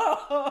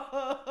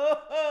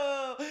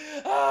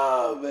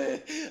 Oh,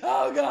 man.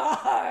 Oh,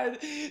 God.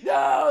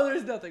 No,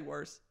 there's nothing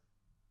worse.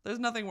 There's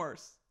nothing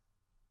worse.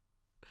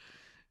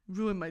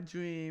 Ruin my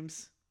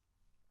dreams.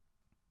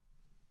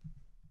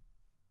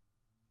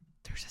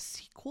 There's a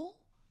sequel?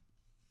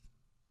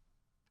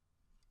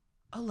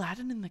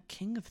 Aladdin and the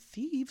King of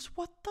Thieves?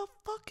 What the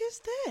fuck is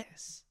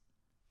this?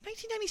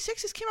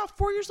 1996, this came out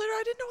 4 years later.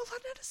 I didn't know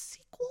Aladdin had a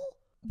sequel.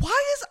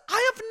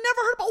 I have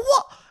never heard about,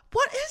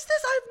 what is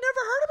this? I've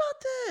never heard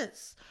about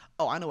this.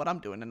 Oh, I know what I'm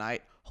doing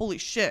tonight. Holy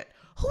shit.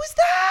 Who is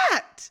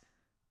that?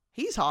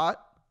 He's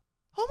hot.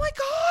 Oh my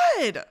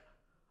God.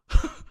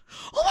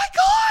 Oh my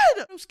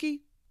God.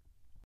 Broski.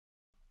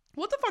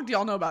 What the fuck do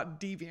y'all know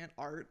about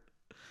DeviantArt?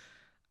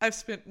 I've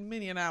spent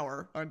many an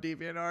hour on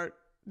DeviantArt.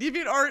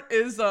 DeviantArt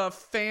is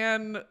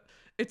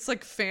it's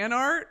like fan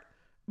art,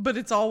 but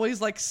it's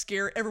always like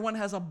scary. Everyone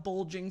has a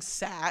bulging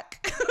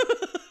sack.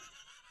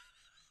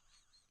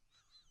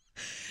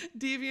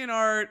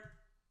 DeviantArt,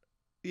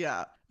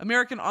 yeah.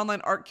 American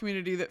online art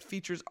community that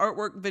features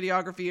artwork,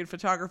 videography, and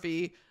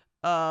photography.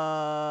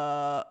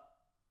 Well,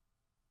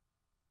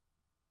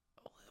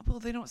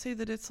 they don't say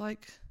that it's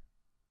like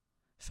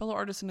fellow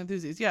artists and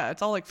enthusiasts. Yeah,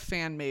 it's all like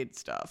fan-made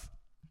stuff.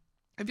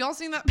 Have y'all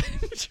seen that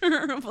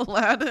picture of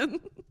Aladdin?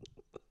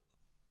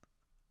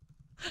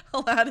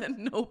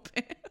 Aladdin, no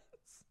pants.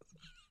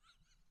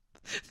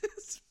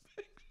 This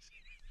picture,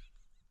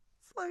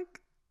 it's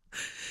like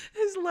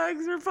his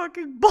legs are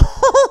fucking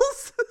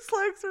balls. His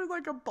legs are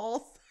like a ball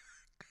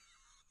sack.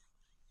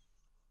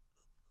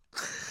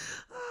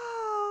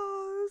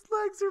 Oh, his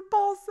legs are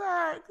ball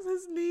sacks.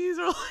 His knees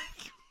are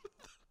like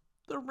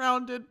the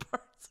rounded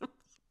parts of the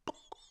ball.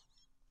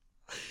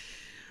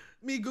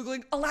 Me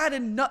Googling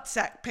Aladdin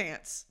nutsack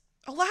pants.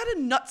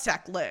 Aladdin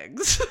nutsack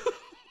legs.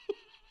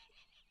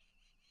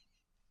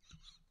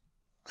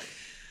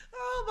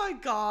 Oh my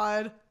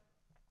God.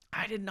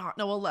 I did not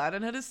know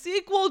Aladdin had a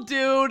sequel,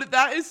 dude.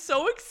 That is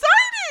so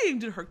exciting.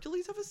 Did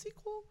Hercules have a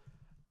sequel?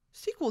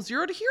 Sequel,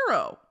 Zero to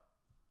Hero.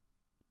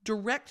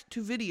 Direct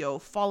to video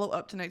follow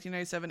up to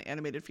 1997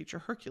 animated feature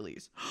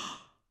Hercules.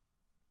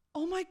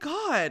 Oh my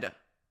God.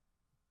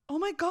 Oh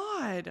my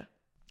God.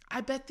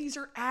 I bet these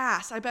are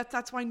ass. I bet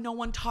that's why no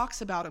one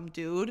talks about them,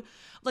 dude.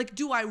 Like,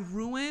 do I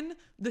ruin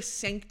the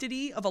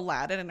sanctity of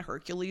Aladdin and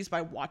Hercules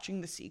by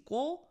watching the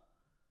sequel?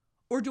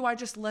 Or do I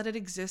just let it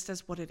exist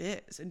as what it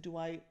is? And do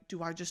I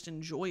just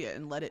enjoy it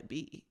and let it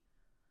be?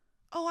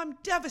 Oh, I'm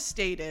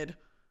devastated.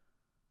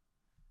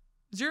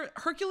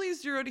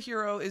 Hercules Zero to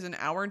Hero is an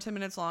hour and 10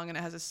 minutes long, and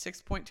it has a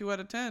 6.2 out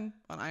of 10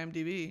 on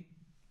IMDb.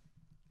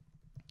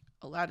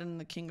 Aladdin and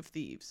the King of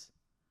Thieves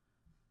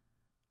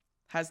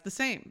has the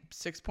same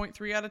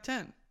 6.3 out of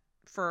 10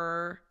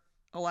 for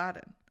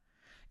Aladdin.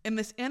 In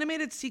this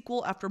animated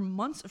sequel, after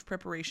months of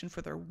preparation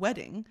for their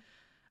wedding,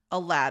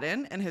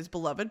 Aladdin and his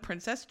beloved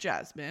Princess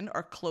Jasmine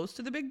are close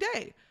to the big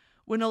day.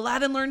 When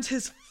Aladdin learns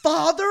his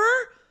father,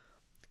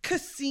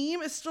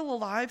 Cassim, is still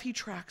alive, he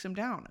tracks him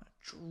down.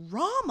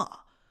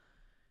 Drama.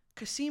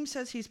 Kasim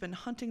says he's been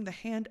hunting the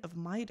hand of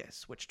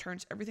Midas, which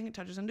turns everything it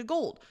touches into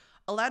gold.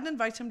 Aladdin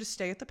invites him to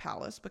stay at the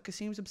palace, but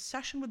Kasim's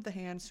obsession with the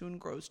hand soon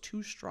grows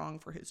too strong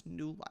for his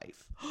new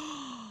life.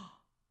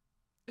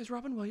 Is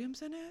Robin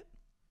Williams in it?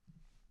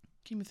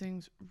 Give me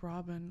things.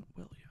 Robin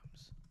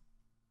Williams.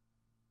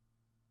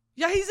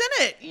 Yeah, he's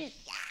in it. Yes.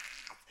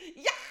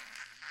 Yes.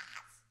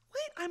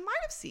 Wait, I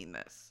might have seen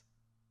this.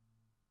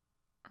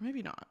 Or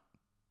maybe not.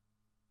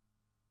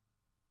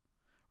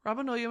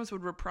 Robin Williams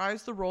would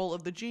reprise the role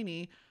of the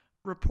genie,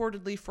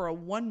 reportedly for a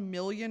 $1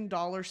 million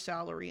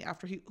salary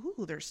after he...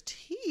 Ooh, there's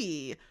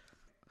tea.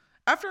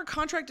 After a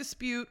contract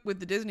dispute with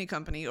the Disney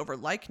company over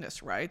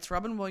likeness rights,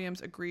 Robin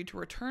Williams agreed to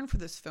return for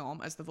this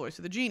film as the voice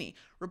of the genie,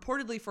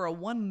 reportedly for a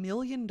 $1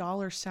 million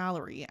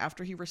salary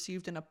after he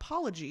received an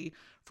apology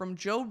from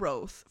Joe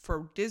Roth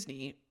for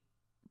Disney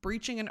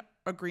breaching an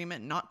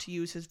agreement not to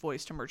use his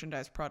voice to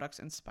merchandise products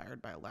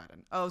inspired by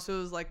Aladdin. Oh, so it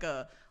was like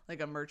a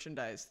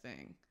merchandise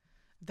thing.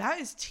 That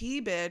is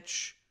tea,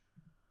 bitch.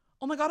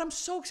 Oh my God, I'm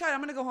so excited. I'm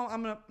going to go home.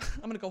 I'm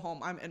going to go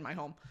home. I'm in my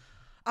home.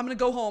 I'm going to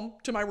go home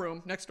to my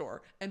room next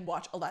door and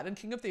watch Aladdin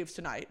King of Thieves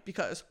tonight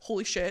because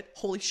holy shit.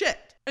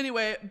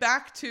 Anyway,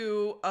 back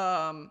to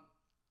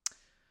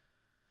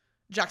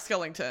Jack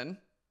Skellington.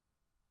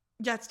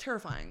 Yeah, it's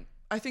terrifying.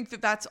 I think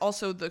that that's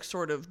also the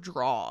sort of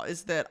draw,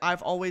 is that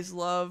I've always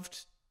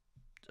loved,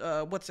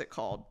 what's it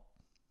called?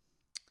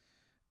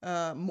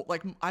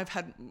 Like I've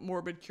had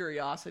morbid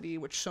curiosity,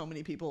 which so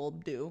many people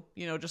do,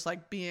 you know, just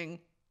like being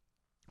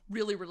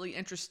really, really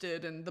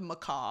interested in the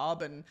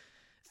macabre and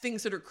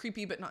things that are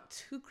creepy, but not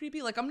too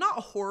creepy. Like I'm not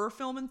a horror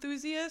film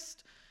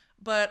enthusiast,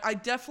 but I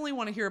definitely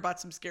want to hear about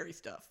some scary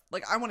stuff.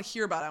 Like I want to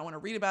hear about it. I want to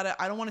read about it.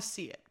 I don't want to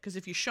see it. Because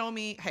if you show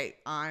me, hey,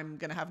 I'm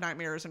going to have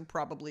nightmares and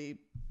probably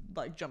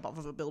like jump off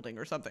of a building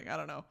or something. I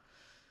don't know.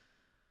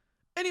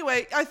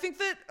 Anyway, I think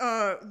that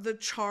the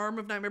charm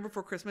of Nightmare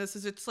Before Christmas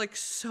is it's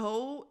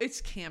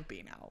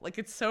campy now. Like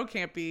it's so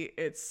campy.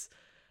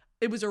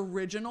 It was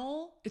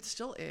original. It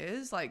still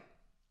is. Like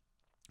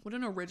what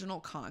an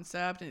original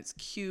concept, and it's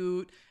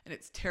cute and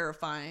it's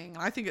terrifying.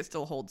 I think it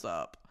still holds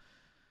up.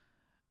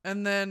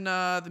 And then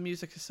the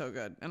music is so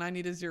good. And I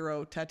need a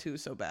Zero tattoo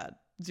so bad.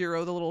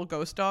 Zero, the little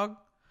ghost dog.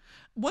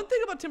 One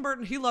thing about Tim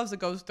Burton, he loves a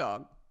ghost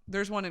dog.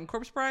 There's one in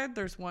Corpse Bride,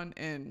 there's one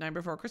in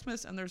Nightmare Before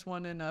Christmas, and there's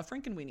one in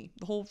Frankenweenie.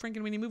 The whole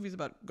Frankenweenie movie is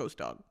about ghost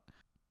dog.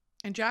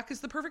 And Jack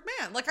is the perfect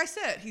man. Like I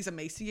said, he's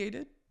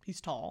emaciated, he's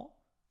tall,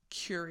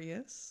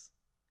 curious,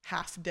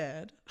 half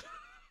dead.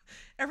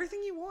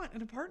 Everything you want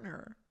in a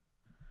partner.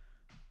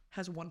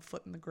 Has one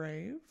foot in the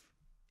grave,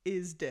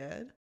 is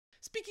dead.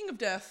 Speaking of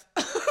death,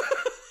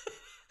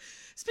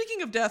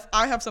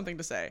 I have something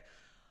to say.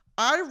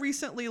 I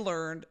recently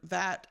learned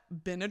that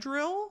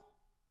Benadryl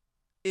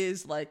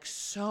is like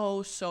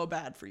so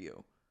bad for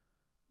you.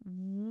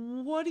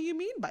 What do you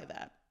mean by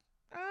that?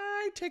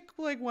 I take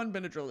like one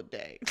Benadryl a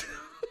day.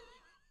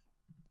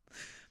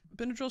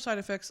 Benadryl side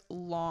effects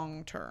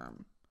long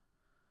term.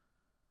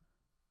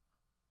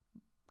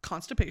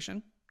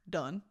 Constipation,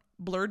 done.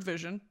 Blurred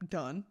vision,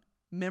 done.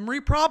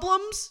 Memory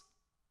problems?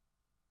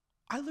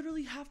 I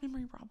literally have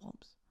memory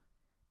problems.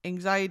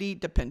 Anxiety,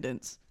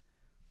 dependence.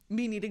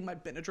 Me needing my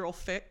Benadryl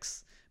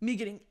fix. Me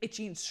getting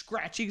itchy and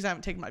scratchy because I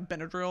haven't taken my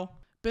Benadryl.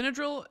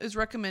 Benadryl is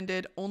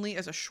recommended only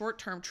as a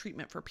short-term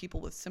treatment for people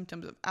with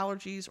symptoms of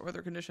allergies or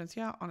other conditions.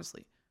 Yeah,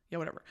 honestly. Yeah,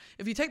 whatever.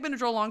 If you take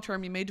Benadryl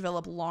long-term, you may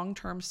develop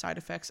long-term side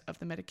effects of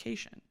the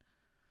medication.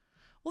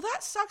 Well,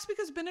 that sucks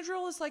because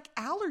Benadryl is like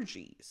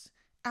allergies.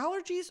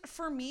 Allergies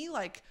for me,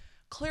 like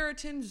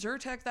Claritin,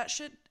 Zyrtec, that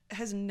shit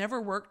has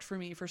never worked for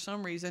me for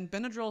some reason.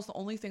 Benadryl is the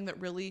only thing that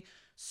really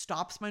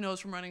stops my nose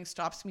from running,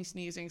 stops me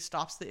sneezing,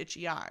 stops the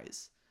itchy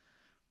eyes.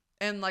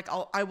 And like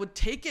I would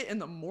take it in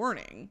the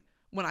morning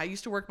when I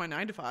used to work my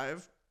 9 to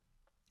 5.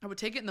 I would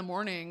take it in the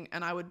morning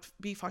and I would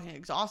be fucking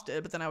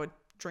exhausted, but then I would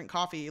drink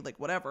coffee, like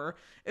whatever.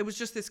 It was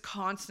just this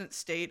constant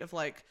state of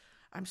like,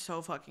 I'm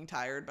so fucking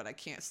tired, but I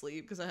can't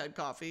sleep because I had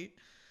coffee.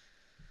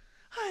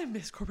 I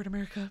miss corporate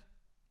America.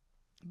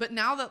 But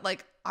now that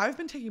like I've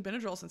been taking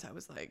Benadryl since I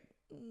was like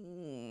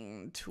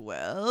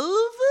 12.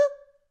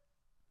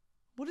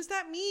 What does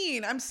that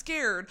mean? I'm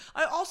scared.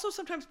 I also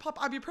sometimes pop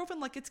ibuprofen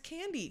like it's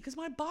candy because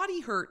my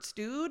body hurts,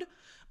 dude.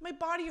 My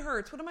body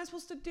hurts. What am I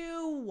supposed to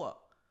do?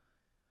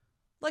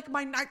 Like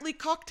my nightly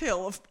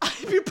cocktail of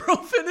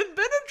ibuprofen and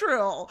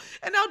Benadryl.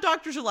 And now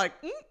doctors are like,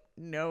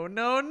 no.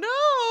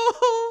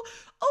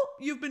 Oh,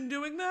 you've been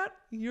doing that?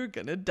 You're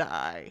gonna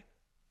die.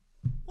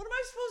 What am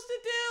I supposed to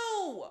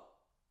do?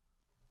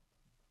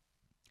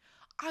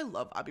 I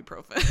love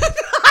ibuprofen.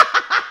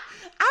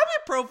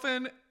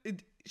 Ibuprofen,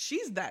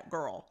 she's that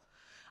girl.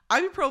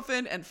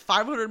 Ibuprofen and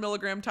 500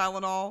 milligram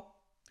Tylenol.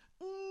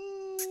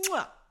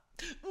 Mwah.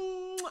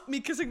 Mwah. Me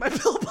kissing my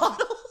pill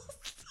bottles.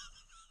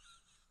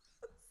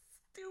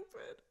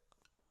 Stupid.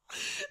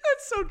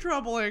 That's so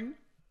troubling.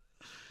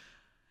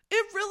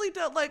 It really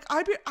does. Like,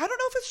 I don't know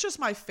if it's just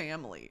my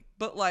family,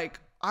 but like,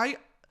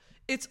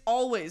 it's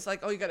always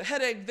like, oh, you got a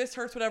headache, this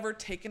hurts, whatever,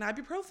 take an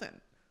ibuprofen.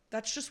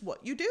 That's just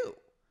what you do.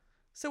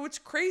 So it's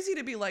crazy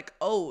to be like,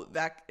 oh,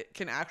 that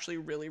can actually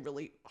really,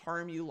 really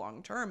harm you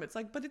long term. It's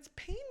like, but it's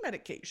pain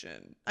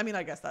medication. I mean,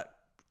 I guess that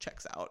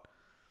checks out.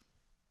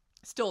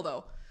 Still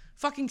though,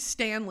 fucking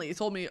Stanley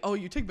told me, oh,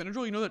 you take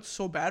Benadryl, you know that's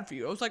so bad for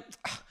you. I was like,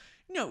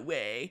 no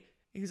way.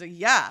 And he's like,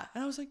 yeah.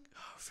 And I was like,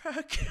 oh,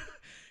 fuck.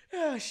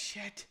 Oh,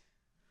 shit.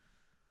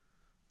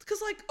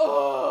 Because like,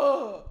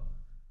 oh,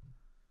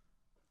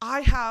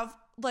 I have,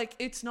 like,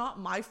 it's not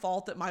my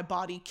fault that my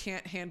body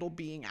can't handle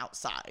being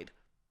outside.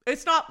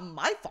 It's not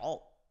my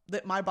fault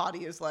that my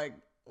body is like,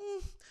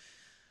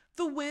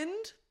 the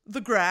wind,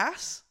 the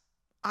grass,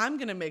 I'm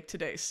going to make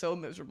today so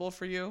miserable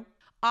for you.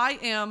 I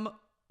am,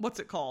 what's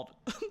it called?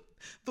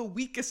 The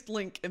weakest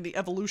link in the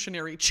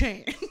evolutionary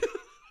chain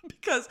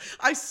because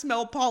I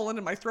smell pollen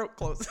and my throat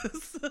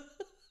closes.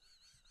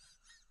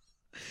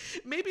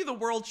 Maybe the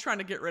world's trying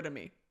to get rid of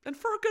me, and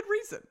for a good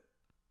reason.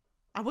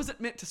 I wasn't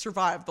meant to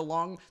survive the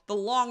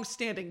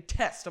long-standing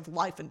test of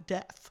life and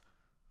death.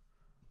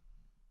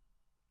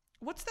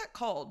 What's that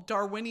called?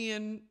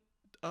 Darwinian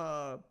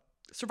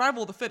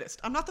survival of the fittest.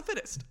 I'm not the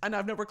fittest, and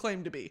I've never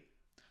claimed to be.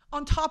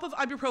 On top of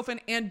ibuprofen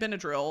and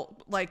Benadryl,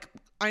 like,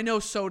 I know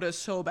soda's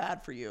so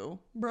bad for you.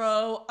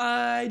 Bro,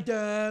 I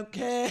don't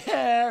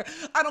care.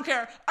 I don't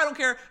care.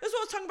 This is what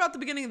I was talking about at the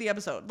beginning of the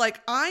episode. Like,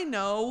 I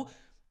know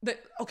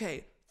that,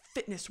 okay,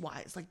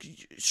 fitness-wise, like,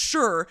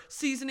 sure,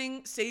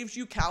 seasoning saves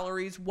you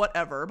calories,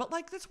 whatever, but,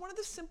 like, that's one of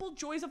the simple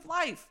joys of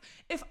life.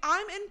 If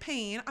I'm in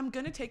pain, I'm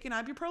gonna take an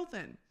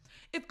ibuprofen.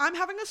 If I'm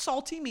having a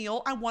salty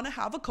meal, I want to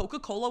have a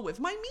Coca-Cola with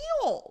my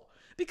meal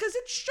because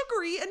it's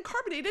sugary and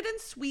carbonated and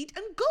sweet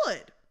and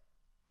good.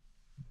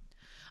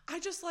 I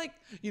just like,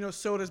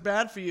 soda's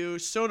bad for you.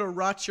 Soda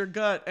rots your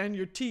gut and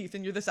your teeth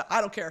and you're this.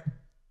 I don't care.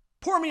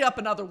 Pour me up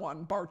another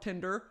one,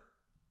 bartender.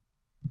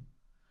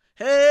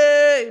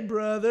 Hey,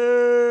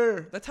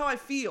 brother. That's how I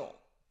feel.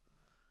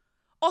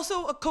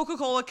 Also, a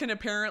Coca-Cola can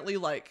apparently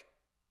like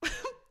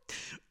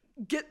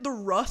get the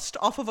rust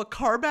off of a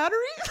car battery.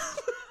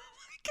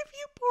 Like if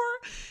you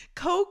pour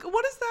Coke,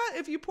 what is that?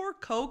 If you pour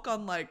Coke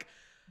on like,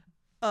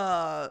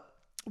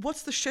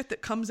 what's the shit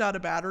that comes out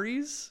of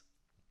batteries?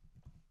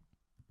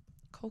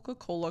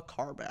 Coca-Cola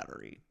car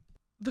battery.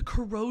 The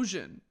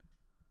corrosion.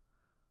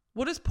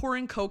 What does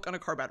pouring Coke on a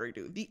car battery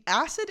do? The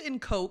acid in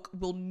Coke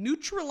will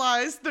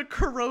neutralize the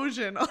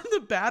corrosion on the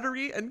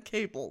battery and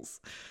cables.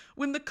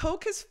 When the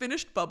Coke has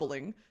finished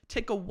bubbling,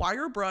 take a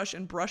wire brush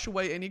and brush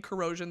away any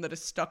corrosion that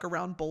is stuck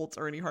around bolts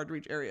or any hard to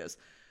reach areas.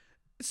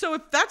 So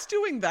if that's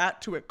doing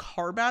that to a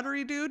car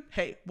battery, dude,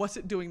 hey, what's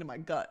it doing to my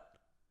gut?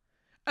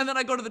 And then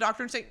I go to the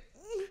doctor and say,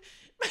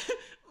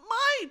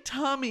 my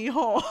tummy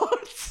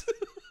hurts.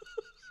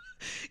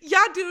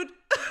 Yeah, dude,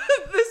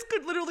 this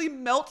could literally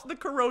melt the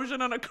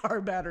corrosion on a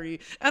car battery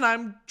and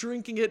I'm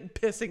drinking it and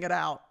pissing it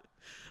out.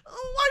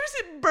 Why does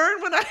it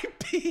burn when I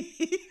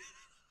pee?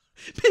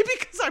 Maybe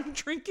because I'm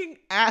drinking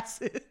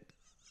acid.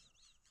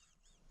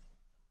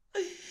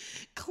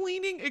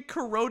 Cleaning a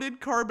corroded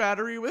car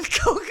battery with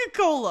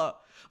Coca-Cola.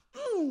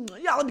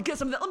 Yeah, let me get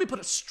some of that. Let me put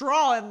a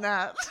straw in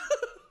that.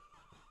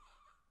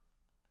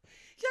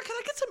 Yeah, can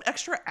I get some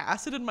extra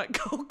acid in my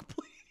Coke,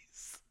 please?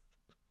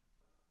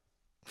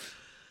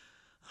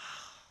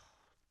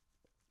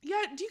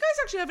 Yeah, do you guys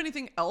actually have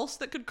anything else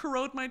that could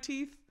corrode my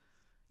teeth?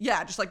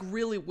 Yeah, just like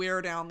really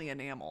wear down the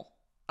enamel.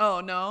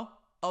 Oh, no?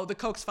 Oh, the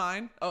Coke's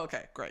fine? Oh,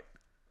 okay, great.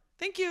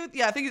 Thank you.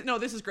 Yeah, no,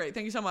 this is great.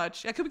 Thank you so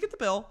much. Yeah, could we get the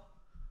bill?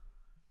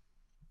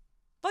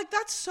 Like,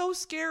 that's so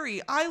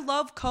scary. I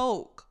love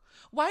Coke.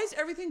 Why is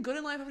everything good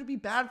in life have to be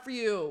bad for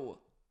you?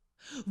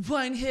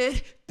 One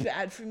hit,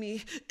 bad for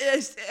me.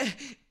 It's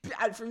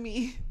bad for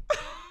me.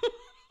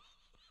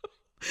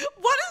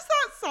 What is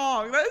that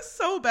song? That is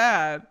so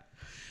bad.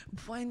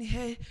 One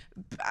hit,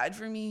 bad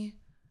for me.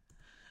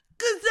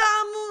 'Cause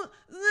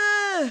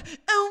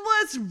and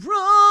what's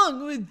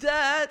wrong with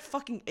that?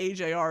 Fucking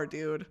AJR,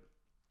 dude.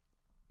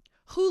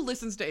 Who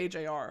listens to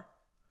AJR?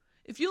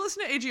 If you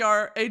listen to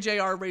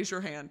AJR, raise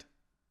your hand.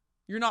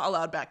 You're not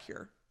allowed back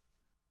here.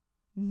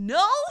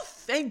 No,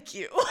 thank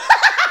you.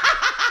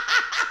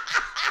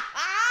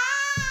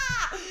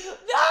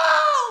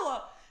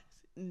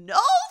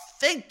 No,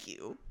 thank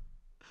you.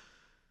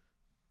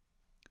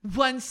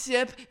 One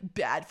sip,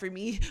 bad for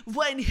me.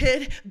 One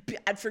hit,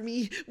 bad for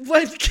me.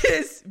 One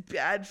kiss,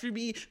 bad for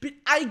me. But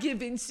I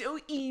give in so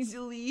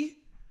easily.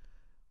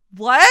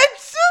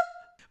 What?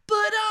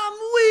 But I'm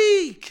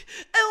weak.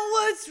 And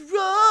what's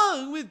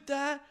wrong with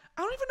that?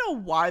 I don't even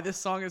know why this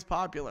song is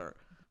popular.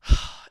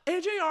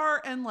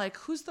 AJR and like,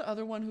 who's the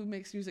other one who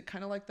makes music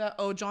kind of like that?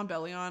 Oh, Jon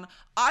Bellion.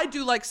 I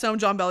do like some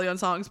Jon Bellion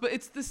songs, but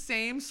it's the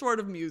same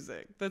sort of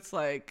music that's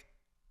like,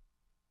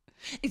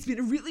 it's been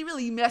a really,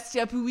 really messed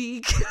up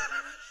week.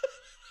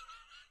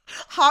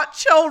 Hot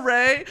Chell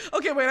Ray.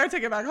 Okay, wait, I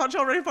take it back. Hot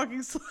Chell Ray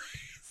fucking slays.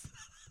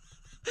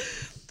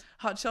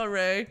 Hot Chell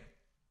Ray.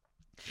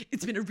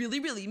 It's been a really,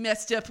 really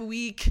messed up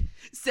week.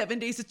 7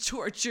 days of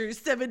torture,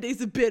 7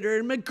 days of bitter,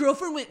 and my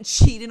girlfriend went and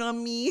cheated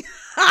on me.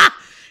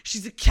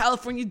 She's a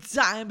California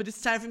dime, but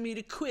it's time for me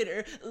to quit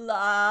her.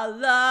 La,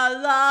 la,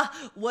 la,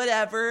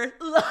 whatever.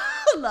 La,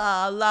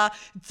 la, la,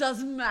 it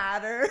doesn't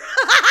matter.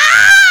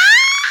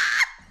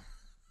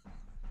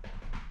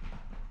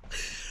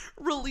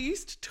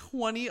 Released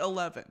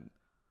 2011.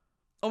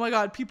 Oh my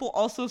God, people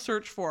also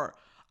search for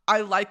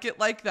I Like It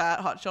Like That,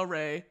 Hot Shell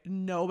Ray,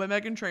 No by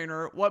Meghan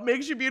Trainor, What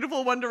Makes You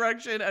Beautiful, One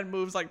Direction, and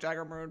Moves Like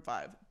Jagger, Maroon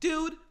 5.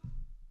 Dude,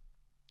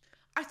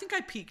 I think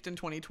I peaked in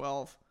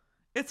 2012.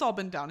 It's all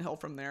been downhill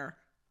from there.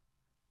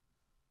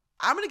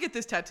 I'm going to get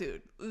this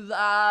tattooed.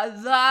 La,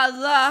 la,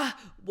 la,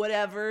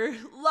 whatever.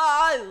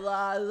 La,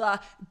 la, la,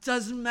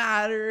 doesn't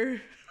matter.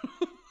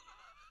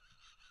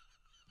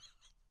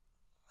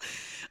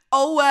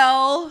 Oh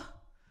well.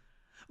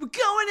 We're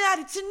going at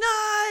it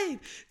tonight.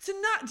 Do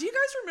you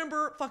guys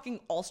remember fucking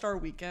All-Star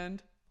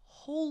Weekend?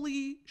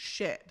 Holy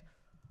shit.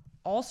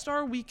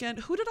 All-Star Weekend.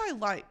 Who did I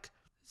like?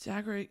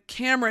 Zachary.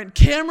 Cameron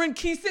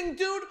Keesing,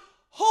 dude.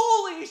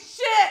 Holy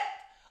shit.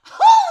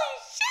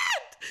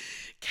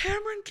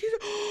 Cameron Keesing.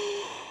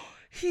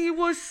 He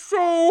was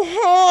so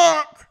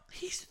hot.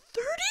 He's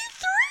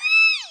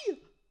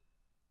 33.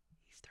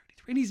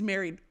 And he's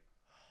married.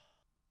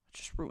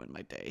 Just ruined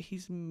my day.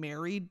 He's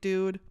married,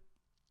 dude.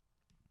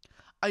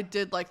 I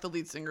did like the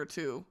lead singer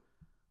too.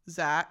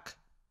 Zach.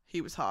 He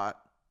was hot.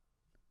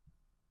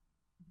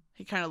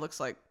 He kind of looks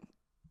like...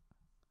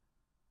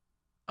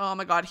 Oh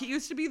my God. He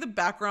used to be the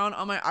background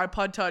on my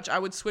iPod Touch. I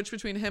would switch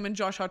between him and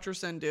Josh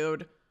Hutcherson,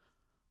 dude.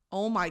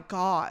 Oh my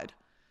God.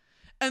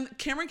 And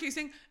Cameron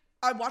Keesing,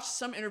 I watched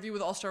some interview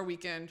with All-Star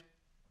Weekend.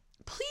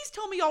 Please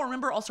tell me y'all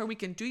remember All-Star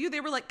Weekend. Do you? They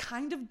were like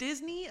kind of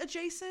Disney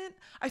adjacent.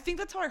 I think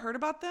that's how I heard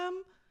about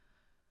them.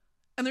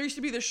 And there used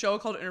to be this show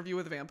called Interview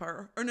with a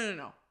Vampire. Or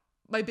no.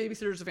 My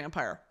Babysitter's a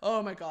Vampire.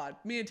 Oh my God.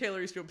 Me and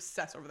Taylor used to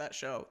obsess over that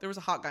show. There was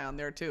a hot guy on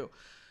there too.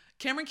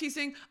 Cameron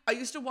Keesing, I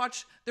used to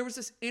watch, there was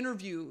this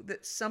interview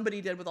that somebody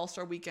did with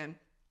All-Star Weekend.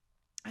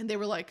 And they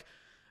were like,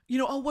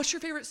 what's your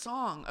favorite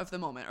song of the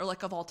moment or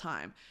like of all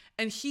time?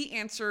 And he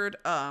answered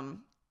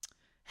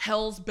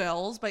Hell's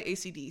Bells by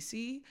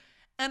AC/DC.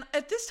 And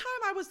at this time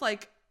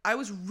I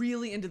was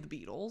really into the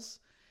Beatles.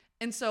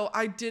 And so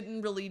I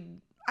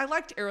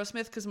liked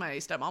Aerosmith because my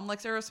stepmom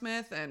likes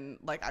Aerosmith, and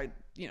like I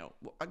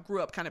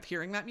grew up kind of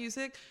hearing that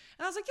music,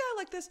 and I was like, yeah, I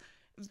like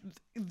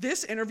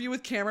this interview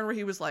with Cameron where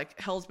he was like,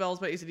 Hell's Bells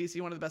by AC/DC,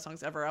 one of the best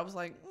songs ever. I was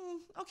like,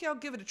 okay, I'll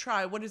give it a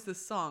try. What is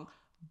this song?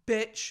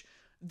 Bitch,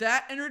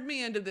 that entered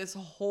me into this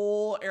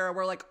whole era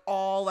where like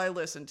all I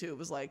listened to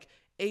was like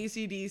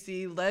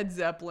AC/DC, Led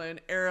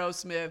Zeppelin,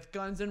 Aerosmith,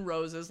 Guns N'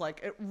 Roses.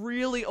 Like it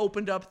really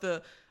opened up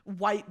the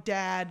white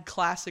dad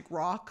classic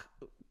rock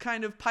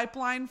kind of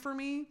pipeline for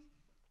me.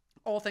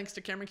 All thanks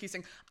to Cameron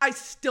Keesing. I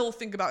still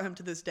think about him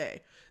to this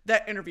day.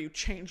 That interview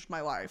changed my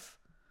life.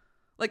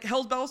 Like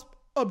Hell's Bells,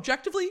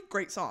 objectively,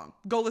 great song.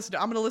 Go listen to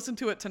it. I'm going to listen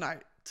to it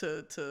tonight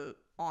to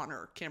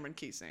honor Cameron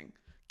Keesing.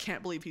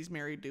 Can't believe he's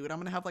married, dude. I'm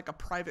going to have like a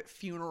private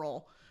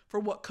funeral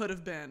for what could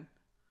have been.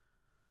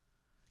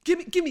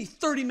 Give me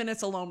 30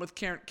 minutes alone with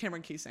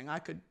Cameron Keesing. I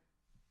could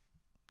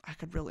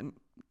really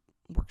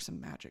work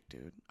some magic,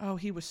 dude. Oh,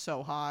 he was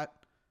so hot.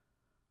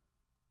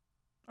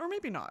 Or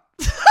maybe not.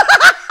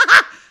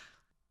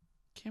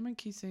 Cameron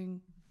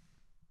Keesing,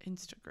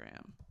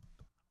 Instagram.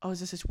 Oh, is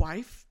this his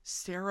wife?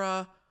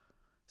 Sarah.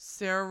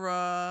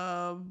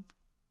 Oh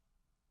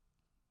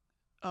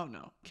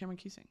no, Cameron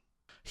Keesing.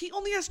 He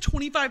only has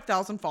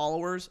 25,000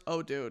 followers.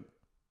 Oh, dude.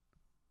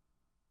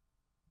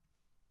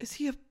 Is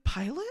he a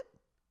pilot?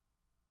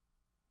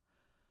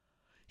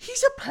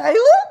 He's a pilot?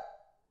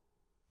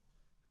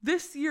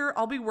 This year,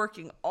 I'll be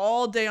working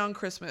all day on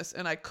Christmas,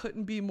 and I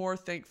couldn't be more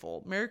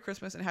thankful. Merry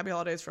Christmas and happy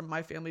holidays from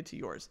my family to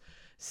yours.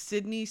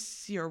 Sydney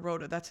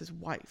Sierrota, that's his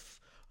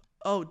wife.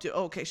 Oh,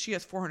 okay, she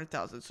has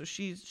 400,000, so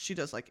she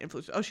does like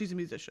influence. Oh, she's a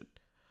musician.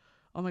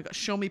 Oh my God,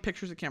 show me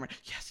pictures of Cameron.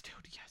 Yes, dude,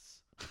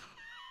 yes.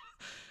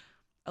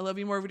 I love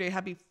you more every day.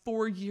 Happy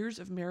 4 years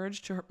of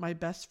marriage to my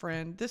best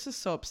friend. This is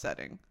so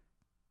upsetting.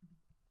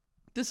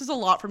 This is a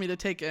lot for me to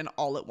take in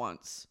all at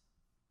once.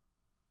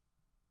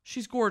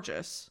 She's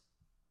gorgeous.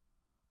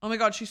 Oh my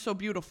God, she's so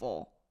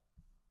beautiful.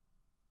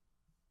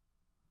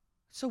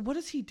 So what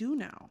does he do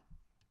now?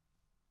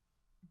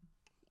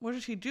 What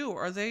does he do?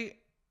 Are they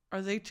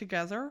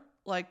together?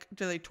 Like,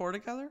 do they tour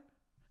together?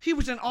 He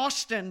was in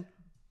Austin.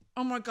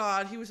 Oh my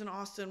God, he was in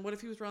Austin. What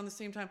if he was around the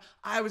same time?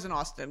 I was in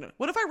Austin.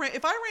 What if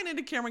I ran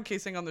into Cameron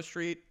Keesing on the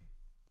street?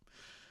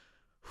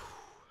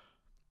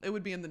 It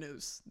would be in the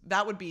news.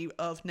 That would be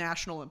of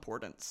national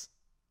importance.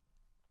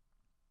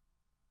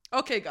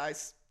 Okay,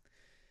 guys.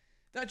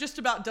 That just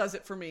about does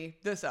it for me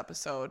this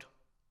episode.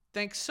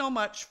 Thanks so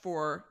much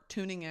for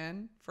tuning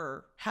in,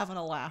 for having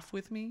a laugh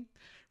with me,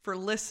 for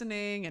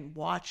listening and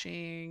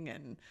watching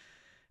and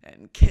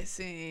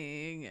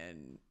kissing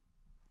and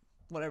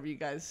whatever you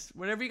guys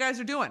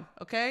are doing.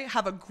 Okay?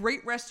 Have a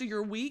great rest of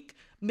your week.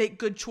 Make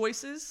good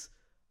choices.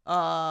 Pay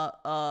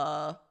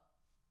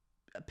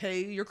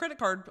your credit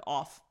card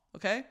off.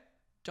 Okay?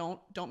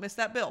 Don't miss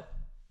that bill.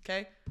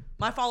 Okay?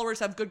 My followers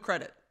have good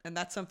credit, and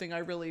that's something I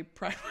really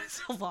pride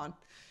myself on.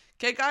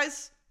 Okay,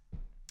 guys?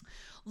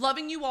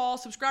 Loving you all.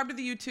 Subscribe to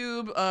the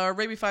YouTube.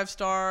 Rate me 5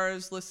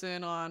 stars.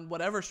 Listen on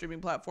whatever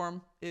streaming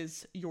platform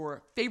is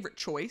your favorite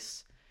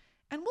choice.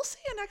 And we'll see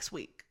you next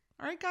week.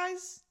 All right,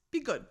 guys? Be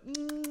good.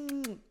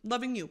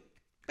 Loving you.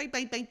 Bye,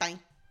 bye, bye, bye.